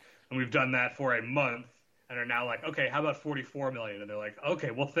 million, and we've done that for a month and are now like, okay, how about 44 million? And they're like, okay,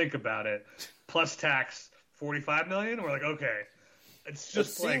 we'll think about it. Plus tax, 45 million. We're like, okay. It's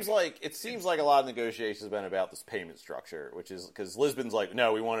just it seems like a lot of negotiations have been about this payment structure, which is because Lisbon's like,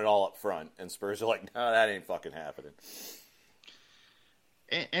 no, we want it all up front, and Spurs are like, no, that ain't fucking happening.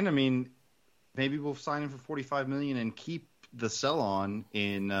 And I mean, maybe we'll sign him for 45 million and keep the sell on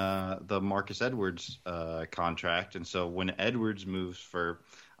in the Marcus Edwards contract. And so when Edwards moves for,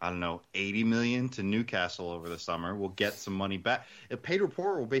 I don't know, 80 million to Newcastle over the summer, we'll get some money back. Pedro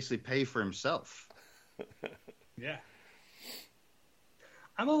Porro will basically pay for himself. Yeah.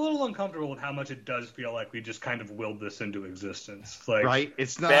 I'm a little uncomfortable with how much it does feel like we just kind of willed this into existence. Like, right?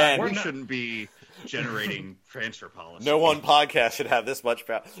 It's not. Ben, we shouldn't be generating transfer policy. No one podcast should have this much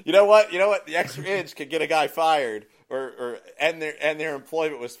power. You know what? The extra inch could get a guy fired or end their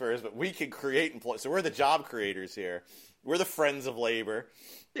employment with Spurs, but we can create employment. So we're the job creators here. We're the friends of labor.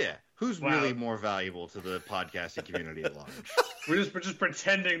 Yeah. Who's really more valuable to the podcasting community at large? We're just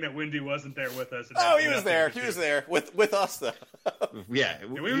pretending that Wendy wasn't there with us. And He was there. He was there with us, though. Yeah.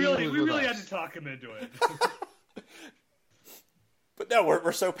 We really had to talk him into it. But no,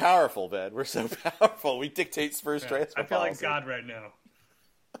 we're so powerful, Ben. We're so powerful. We dictate Spurs transfer I feel policy. like God right now.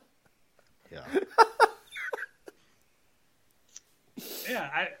 Yeah.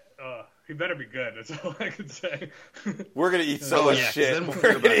 Yeah, he better be good. That's all I can say. We're gonna eat so much shit. Then we'll We're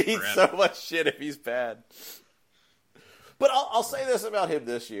hear about gonna it eat forever. so much shit if he's bad. But I'll say this about him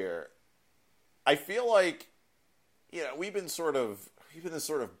this year. I feel like, we've been this sort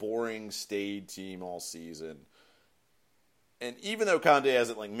of boring, staid team all season. And even though Conte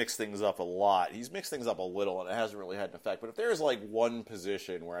hasn't mixed things up a lot, he's mixed things up a little, and it hasn't really had an effect. But if there's one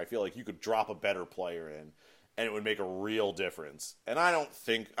position where I feel like you could drop a better player in, and it would make a real difference. And I don't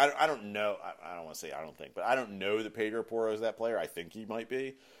know. I don't want to say I don't think, but I don't know that Pedro Porro is that player. I think he might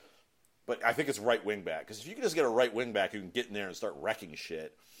be. But I think it's right wing back. Because if you can just get a right wing back who can get in there and start wrecking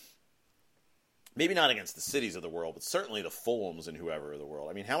shit, maybe not against the Cities of the world, but certainly the Fulhams and whoever of the world.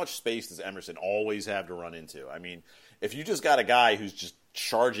 I mean, how much space does Emerson always have to run into? I mean, if you just got a guy who's just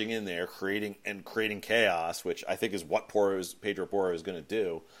charging in there, creating chaos, which I think is what Pedro Porro is going to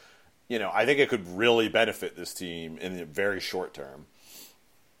do, I think it could really benefit this team in the very short term.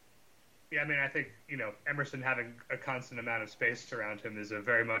 Yeah, I mean, I think, Emerson having a constant amount of space around him is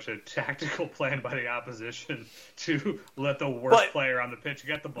very much a tactical plan by the opposition to let the worst player on the pitch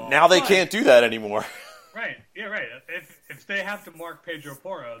get the ball. Now they can't do that anymore. Right. Yeah, right. If they have to mark Pedro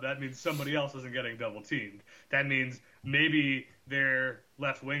Porro, that means somebody else isn't getting double teamed. That means maybe their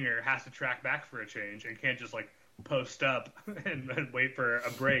left winger has to track back for a change and can't just like post up and wait for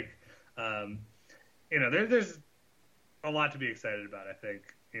a break. There's a lot to be excited about, I think.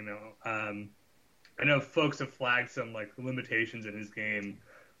 I know folks have flagged some like limitations in his game,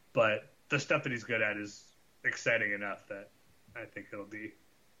 but the stuff that he's good at is exciting enough that I think it'll be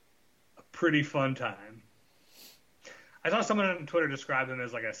a pretty fun time. I saw someone on Twitter describe him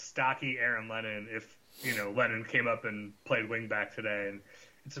as like a stocky Aaron Lennon if, Lennon came up and played wingback today, and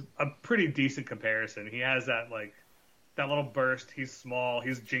it's a pretty decent comparison. He has that little burst. He's small.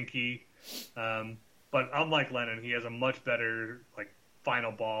 He's jinky. But unlike Lennon, he has a much better like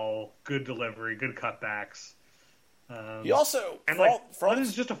final ball, good delivery, good cutbacks. He also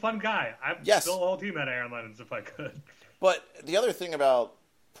Lennon's just a fun guy. I'd fill the whole team out of Aaron Lennon's if I could. But the other thing about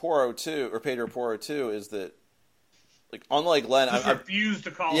Pedro Porro too is that, like, unlike Lennon, I refuse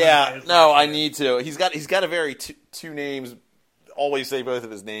to call him. Yeah, no, I need to. He's got a very two names, always say both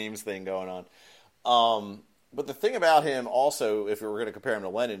of his names thing going on. But the thing about him also, if we were going to compare him to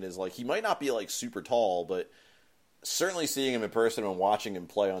Lennon, is like he might not be like super tall, but certainly seeing him in person and watching him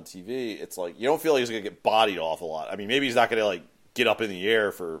play on TV, it's like you don't feel like he's going to get bodied off a lot. I mean, maybe he's not going to like get up in the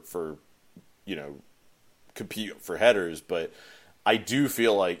air for compete for headers, but I do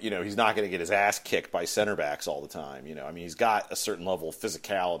feel like he's not going to get his ass kicked by center backs all the time. I mean, he's got a certain level of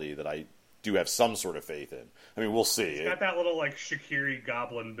physicality that I do have some sort of faith in. I mean, we'll see. He's got that little like Shaqiri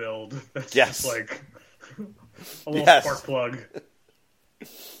goblin build. That's yes. Just like a little spark plug.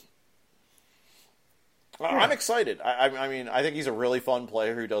 I'm excited. I mean, I think he's a really fun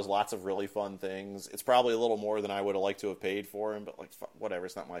player who does lots of really fun things. It's probably a little more than I would have liked to have paid for him, but like, whatever.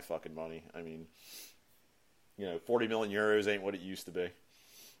 It's not my fucking money. I mean, 40 million euros ain't what it used to be.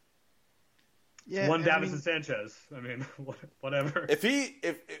 Yeah, one Davinson Sanchez. I mean, whatever. If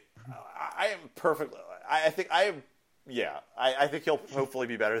I am perfect. I think he'll hopefully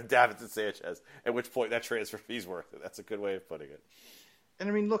be better than Davinson Sanchez. At which point that transfer fee's worth it. That's a good way of putting it. And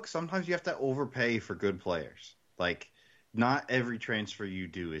I mean, look, sometimes you have to overpay for good players. Like, not every transfer you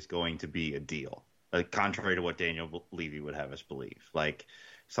do is going to be a deal. Like, contrary to what Daniel Levy would have us believe. Like,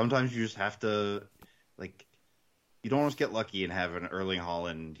 sometimes you just have to, like, you don't always get lucky and have an Erling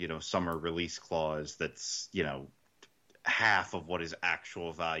Haaland, summer release clause that's, half of what his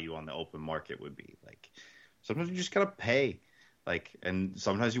actual value on the open market would be. Like, sometimes you just gotta pay. Like, and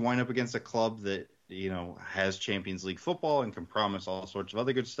sometimes you wind up against a club that, has Champions League football and can promise all sorts of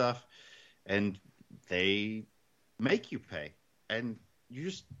other good stuff, and they make you pay, and you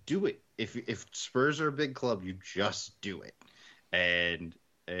just do it. If Spurs are a big club, you just do it, and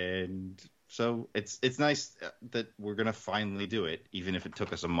so it's nice that we're gonna finally do it, even if it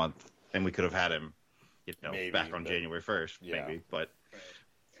took us a month, and we could have had him, maybe, back on January 1st, maybe, but.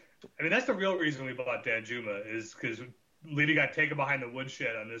 I mean, that's the real reason we bought Danjuma is because Levy got taken behind the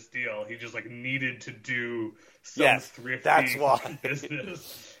woodshed on this deal. He just needed to do some thrifty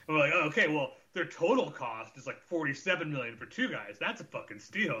business. And we're like, oh, okay, well, their total cost is $47 million for two guys. That's a fucking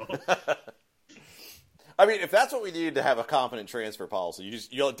steal. I mean, if that's what we needed to have a competent transfer policy,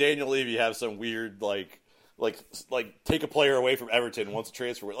 you let Daniel Levy have some weird like take a player away from Everton once a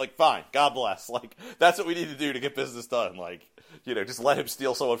transfer. Fine, God bless. That's what we need to do to get business done. Just let him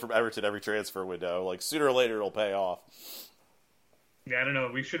steal someone from Everton every transfer window. Sooner or later it'll pay off. Yeah, I don't know.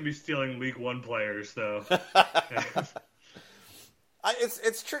 We shouldn't be stealing League One players, though.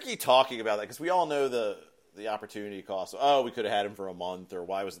 It's tricky talking about that because we all know the opportunity cost. Oh, we could have had him for a month, or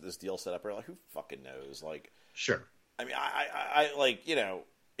why wasn't this deal set up? Or who fucking knows? Sure. I mean,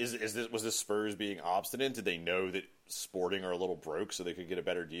 was this Spurs being obstinate? Did they know that Sporting are a little broke so they could get a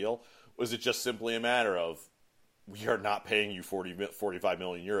better deal? Was it just simply a matter of we are not paying you 45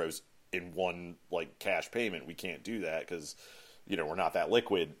 million euros in one cash payment? We can't do that because we're not that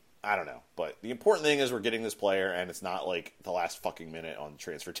liquid. I don't know, but the important thing is we're getting this player, and it's not the last fucking minute on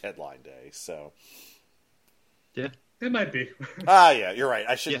transfer deadline day. So yeah, it might be. Yeah, you're right.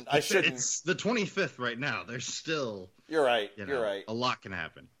 I shouldn't. It's the 25th right now. There's still. You're right. You're right. A lot can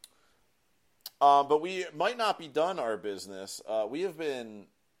happen. But we might not be done our business. We have been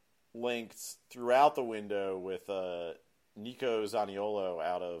linked throughout the window with Nico Zaniolo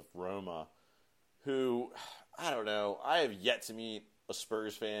out of Roma, who, I don't know, I have yet to meet a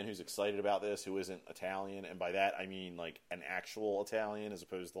Spurs fan who's excited about this who isn't Italian, and by that I mean an actual Italian as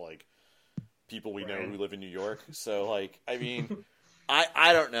opposed to people we know who live in New York. So I mean,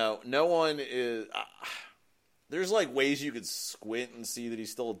 I don't know. No one is. there's like ways you could squint and see that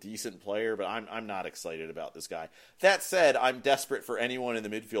he's still a decent player, but I'm not excited about this guy. That said, I'm desperate for anyone in the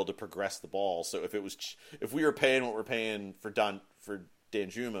midfield to progress the ball. So if we were paying what we're paying for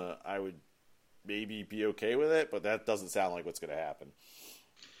Danjuma, I would maybe be okay with it, but that doesn't sound like what's going to happen.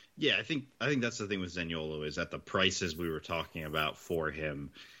 Yeah, I think that's the thing with Zaniolo is at the prices we were talking about for him.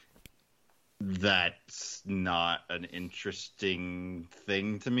 That's not an interesting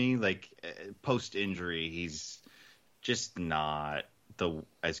thing to me. Like post injury, he's just not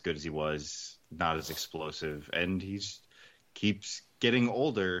as good as he was, not as explosive, and keeps getting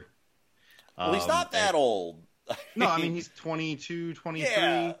older. Well, he's not that old. No, I mean he's 22, 23.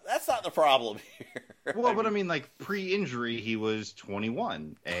 Yeah, that's not the problem here. Well, but I mean, like pre-injury, he was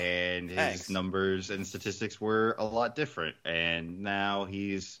 21, and his numbers and statistics were a lot different. And now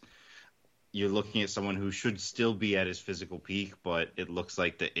you're looking at someone who should still be at his physical peak, but it looks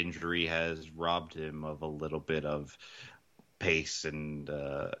like the injury has robbed him of a little bit of pace and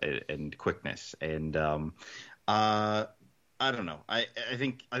quickness. And I don't know. I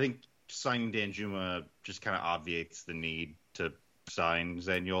think signing Danjuma just kind of obviates the need to sign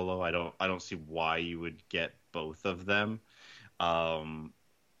Zaniolo. I don't see why you would get both of them. And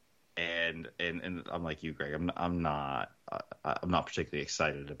I'm like you, Greg. I'm not particularly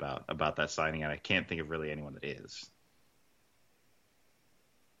excited about that signing, and I can't think of really anyone that is.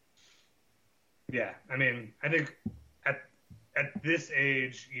 Yeah, I mean, I think at this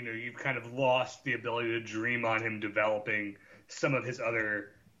age, you've kind of lost the ability to dream on him developing some of his other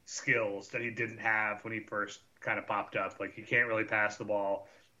skills that he didn't have when he first kind of popped up. Like, he can't really pass the ball,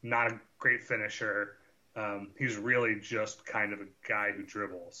 not a great finisher. He's really just kind of a guy who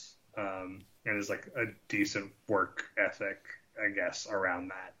dribbles and is like a decent work ethic, I guess, around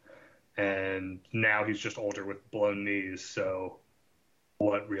that. And now he's just older with blown knees, so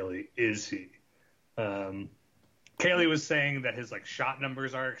what really is he? Kaylee was saying that his shot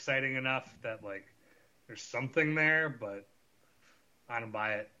numbers are exciting enough that there's something there, but I don't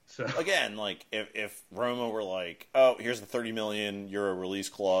buy it. So again, if Roma were like, oh, here's the 30 million euro release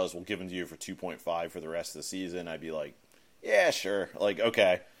clause, we'll give them to you for 2.5 for the rest of the season, I'd be like, yeah, sure.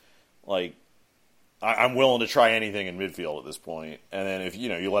 Okay. I'm willing to try anything in midfield at this point. And then if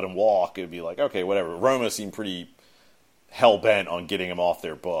you let him walk, it'd be like, okay, whatever. Roma seemed pretty hell bent on getting him off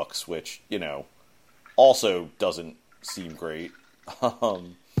their books, which also doesn't seem great.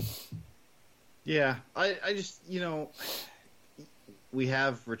 Yeah, I just we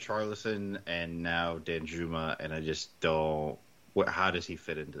have Richarlison and now Danjuma, and I just don't. How does he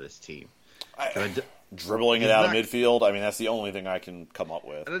fit into this team? Dribbling it out of midfield. I mean, that's the only thing I can come up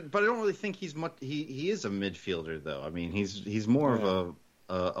with. But I don't really think he's much. He is a midfielder, though. I mean, he's more of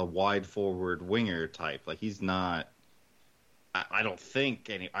a wide forward winger type. He's not. I don't think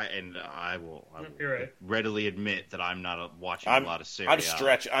any. I will You're right. readily admit that I'm not watching a lot of Serie A.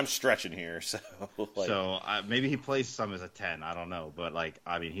 I'm stretching here, so. Maybe he plays some as a 10. I don't know, but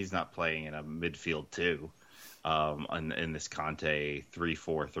he's not playing in a midfield 2. In this Conte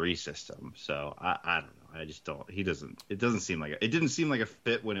 3-4-3 system. So I don't know. I just don't. He doesn't. It doesn't seem like it didn't seem like a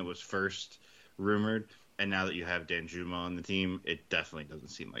fit when it was first rumored, and now that you have Danjuma on the team, it definitely doesn't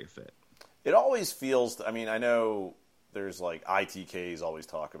seem like a fit. It always feels. I mean, I know there's ITKs always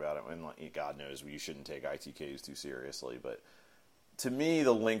talk about it, and God knows you shouldn't take ITKs too seriously, but to me,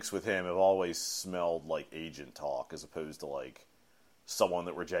 the links with him have always smelled like agent talk as opposed to someone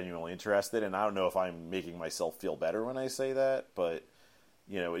that we're genuinely interested in. I don't know if I'm making myself feel better when I say that, but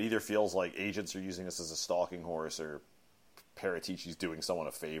it either feels like agents are using us as a stalking horse or Paratici's doing someone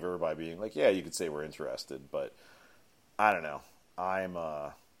a favor by being like, yeah, you could say we're interested, but I don't know. I'm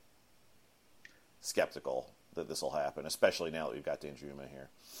skeptical that this will happen, especially now that we've got Danjuma here.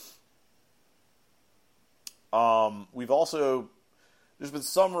 There's been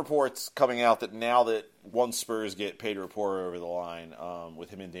some reports coming out that now that once Spurs get Pedro Porro over the line, with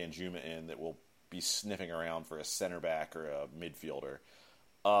him and Danjuma in, that we'll be sniffing around for a center back or a midfielder.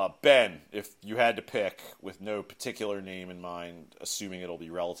 Ben, if you had to pick with no particular name in mind, assuming it'll be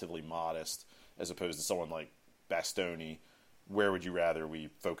relatively modest as opposed to someone like Bastoni, where would you rather we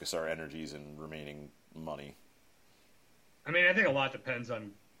focus our energies and remaining money? I mean, I think a lot depends on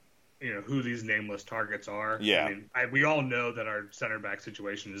who these nameless targets are. Yeah. I mean, we all know that our center back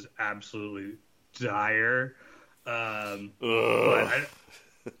situation is absolutely dire. But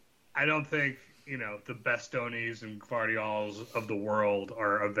I don't think, the Bastonis and Gvardiol's of the world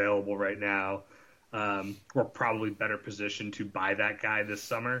are available right now. We're probably better positioned to buy that guy this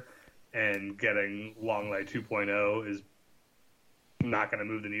summer, and getting Longley 2.0 is not going to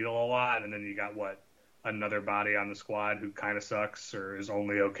move the needle a lot. And then you got another body on the squad who kind of sucks or is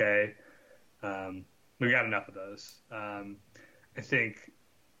only okay. We got enough of those. I think,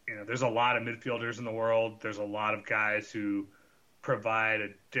 there's a lot of midfielders in the world. There's a lot of guys who provide a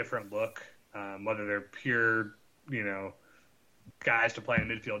different look, whether they're pure, guys to play in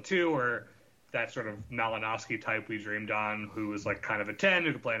midfield too, or that sort of Malinowski type we dreamed on, who was like kind of a 10,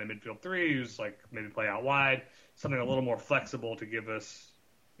 who could play in a midfield 3, who's like maybe play out wide, something a little more flexible to give us,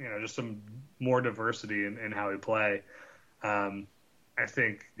 just some more diversity in how we play. I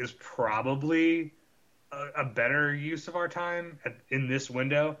think is probably a better use of our time in this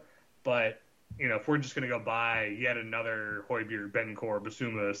window. But, if we're just going to go buy yet another Højbjerg, Bentancourt,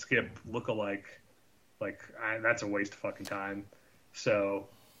 Basuma, Skip lookalike, that's a waste of fucking time. So,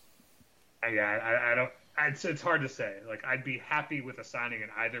 I don't. It's hard to say. Like, I'd be happy with a signing in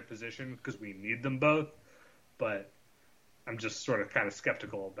either position because we need them both, but I'm just sort of kind of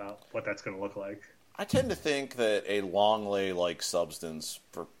skeptical about what that's going to look like. I tend to think that a Longley-like substance,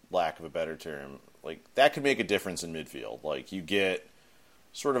 for lack of a better term, that could make a difference in midfield. Like, you get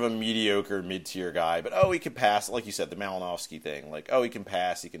sort of a mediocre mid-tier guy, but he can pass, like you said, the Malinowski thing. He can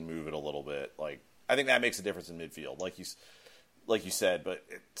pass, he can move it a little bit. I think that makes a difference in midfield. Like you said, but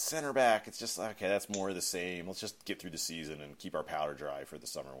center back, it's just okay. That's more of the same. Let's just get through the season and keep our powder dry for the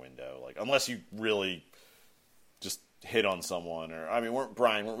summer window. Unless you really just hit on someone,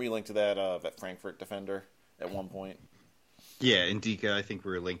 weren't we linked to that Frankfurt defender at one point? Yeah, Ndika. I think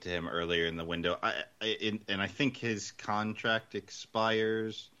we were linked to him earlier in the window. I think his contract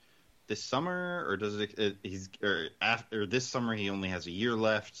expires this summer, or does it? After this summer, he only has a year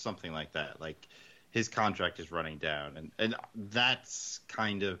left, something like that. His contract is running down, and that's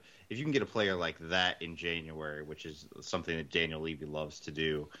kind of, if you can get a player like that in January, which is something that Daniel Levy loves to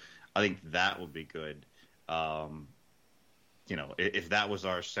do, I think that would be good. If that was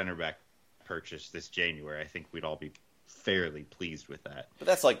our center back purchase this January, I think we'd all be fairly pleased with that. But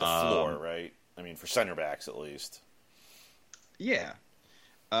that's the floor, right? For center backs at least. Yeah.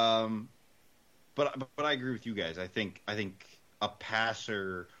 But I agree with you guys. I think a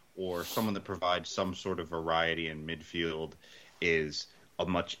passer or someone that provides some sort of variety in midfield is a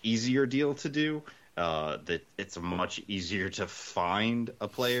much easier deal to do. That it's much easier to find a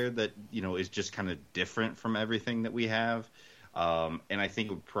player that is just kind of different from everything that we have, and I think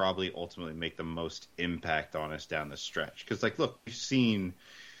it would probably ultimately make the most impact on us down the stretch. Because look, we've seen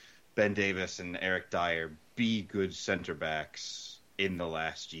Ben Davis and Eric Dyer be good center backs in the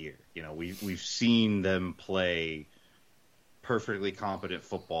last year. We've seen them play perfectly competent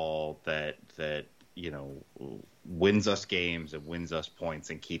football that wins us games and wins us points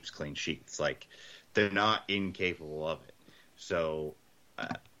and keeps clean sheets. They're not incapable of it. So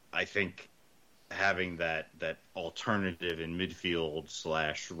I think having that alternative in midfield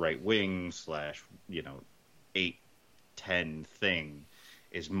 / right wing / 8-10 thing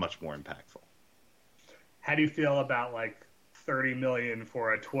is much more impactful. How do you feel about $30 million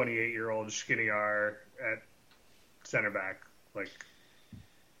for a 28-year-old Skriniar at center back?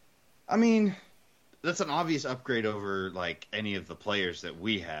 That's an obvious upgrade over any of the players that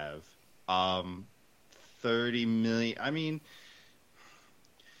we have. 30 million.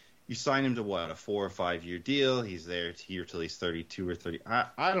 You sign him to what, a 4 or 5 year deal? He's there here till he's 32 or 30.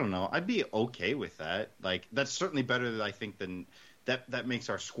 I don't know. I'd be okay with that. That's certainly better, I think, than that makes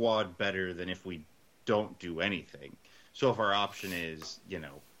our squad better than if we don't do anything. So if our option is,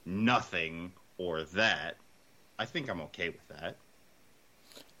 nothing or that, I think I'm okay with that.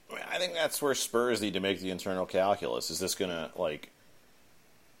 I think that's where Spurs need to make the internal calculus. Is this going to,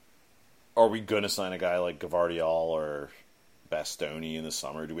 are we going to sign a guy like Gvardiol or Bastoni in the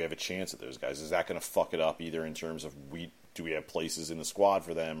summer? Do we have a chance at those guys? Is that going to fuck it up either in terms of do we have places in the squad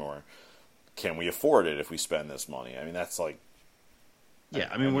for them, or can we afford it if we spend this money? That's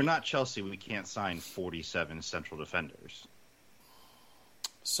Yeah, we're not Chelsea. We can't sign 47 central defenders.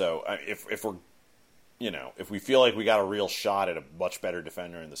 So if we're, if we feel like we got a real shot at a much better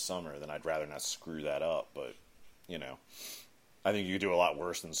defender in the summer, then I'd rather not screw that up. But, I think you could do a lot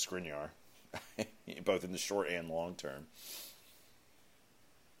worse than Skriniar, both in the short and long term.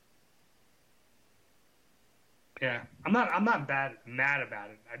 Yeah, I'm not mad about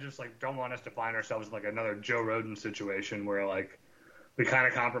it. I just don't want us to find ourselves in another Joe Rodon situation where we kind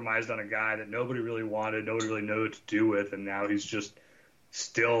of compromised on a guy that nobody really wanted, nobody really knew what to do with, and now he's just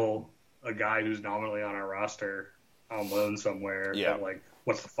still a guy who's nominally on our roster on loan somewhere. Yeah. But,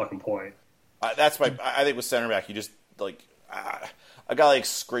 what's the fucking point? I think with center back, you just a guy like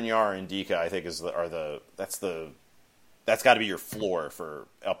Skriniar and Ndika, I think that's got to be your floor for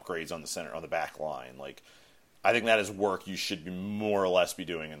upgrades on the back line. I think that is work you should be more or less be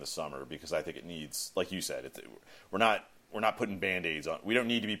doing in the summer, because I think it needs, like you said, we're not we're not putting Band-Aids on. We don't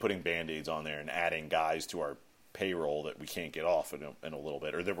need to be putting Band-Aids on there and adding guys to our payroll that we can't get off in a little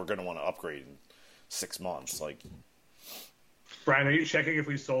bit, or that we're going to want to upgrade in 6 months. Like, Brian, are you checking if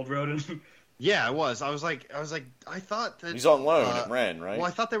we sold Roden? Yeah, I was. I was like, I thought that he's on loan at Rennes, right? Well,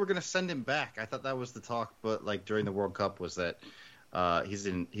 I thought they were going to send him back. I thought that was the talk, but like during the World Cup was that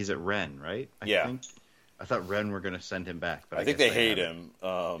he's at Rennes, right? I thought Rennes were going to send him back, but I think they hate him.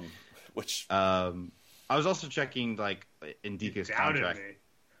 Which I was also checking like Ndika's contract. Me.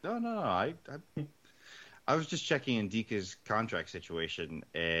 No. I was just checking Ndika's contract situation,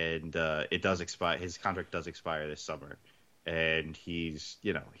 and it does expire. His contract does expire this summer. And he's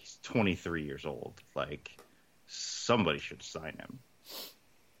 23 years old. Like, somebody should sign him.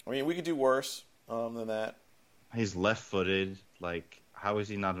 I mean, we could do worse than that. He's left-footed. Like, how is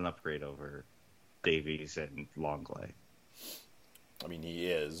he not an upgrade over Davies and Longley? I mean, he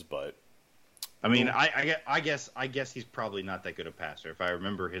is, but I mean, I guess he's probably not that good a passer. If I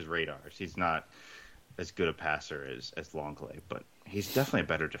remember his radars, he's not as good a passer as Longley, but he's definitely a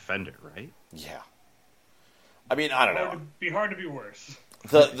better defender, right? Yeah. I mean, I don't know. It'd be hard to be worse.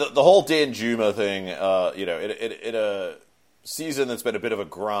 The whole Dan Juma thing, in a season that's been a bit of a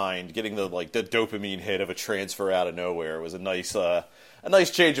grind, getting the dopamine hit of a transfer out of nowhere was a nice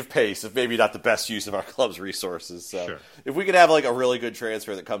change of pace. If maybe not the best use of our club's resources. So sure. If we could have a really good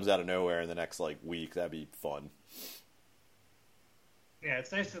transfer that comes out of nowhere in the next week, that'd be fun. Yeah,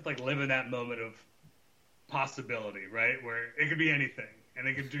 it's nice to live in that moment of possibility, right? Where it could be anything. And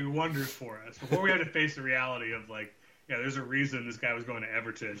it could do wonders for us before we have to face the reality of there's a reason this guy was going to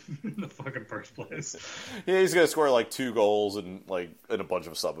Everton in the fucking first place. Yeah, he's going to score 2 goals and in a bunch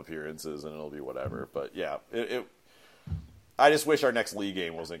of sub appearances, and it'll be whatever. But yeah, I just wish our next league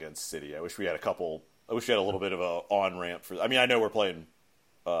game wasn't against City. I wish we had a little bit of a on ramp for. I mean, I know we're playing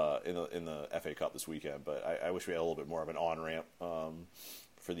in the FA Cup this weekend, but I wish we had a little bit more of an on ramp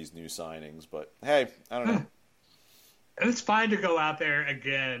for these new signings. But hey, I don't know. And it's fine to go out there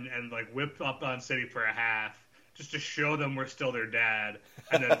again and whip up on City for a half just to show them we're still their dad,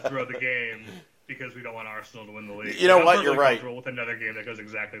 and then throw the game because we don't want Arsenal to win the league. You know what? You're right. With another game that goes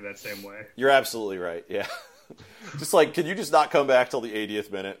exactly that same way. You're absolutely right. Yeah. Just can you just not come back till the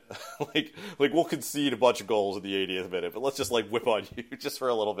 80th minute? We'll concede a bunch of goals in the 80th minute, but let's just whip on you just for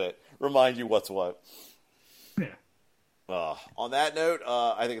a little bit, remind you what's what. Yeah. On that note,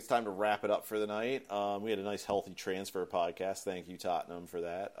 I think it's time to wrap it up for the night. We had a nice, healthy transfer podcast. Thank you, Tottenham, for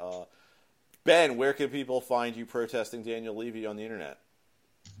that. Ben, where can people find you protesting Daniel Levy on the internet?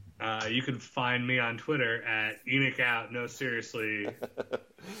 You can find me on Twitter at EnocOut. No, seriously.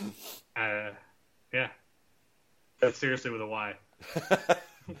 Yeah. That's seriously with a Y.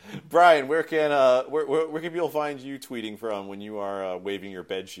 Brian, where can people find you tweeting from when you are waving your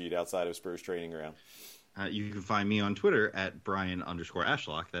bedsheet outside of Spurs training ground? You can find me on Twitter at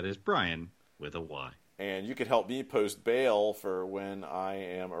Brian_Ashlock. That is Brian with a Y. And you can help me post bail for when I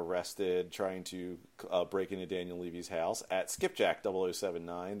am arrested trying to break into Daniel Levy's house at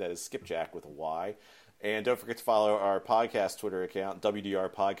Skipjack0079. That is Skipjack with a Y. And don't forget to follow our podcast Twitter account,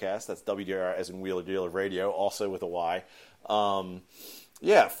 WDR Podcast. That's WDR as in Wheeler Dealer Radio, also with a Y.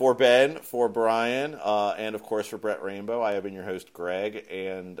 For Ben, for Brian, and of course for Brett Rainbow, I have been your host, Greg.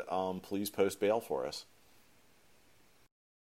 And please post bail for us.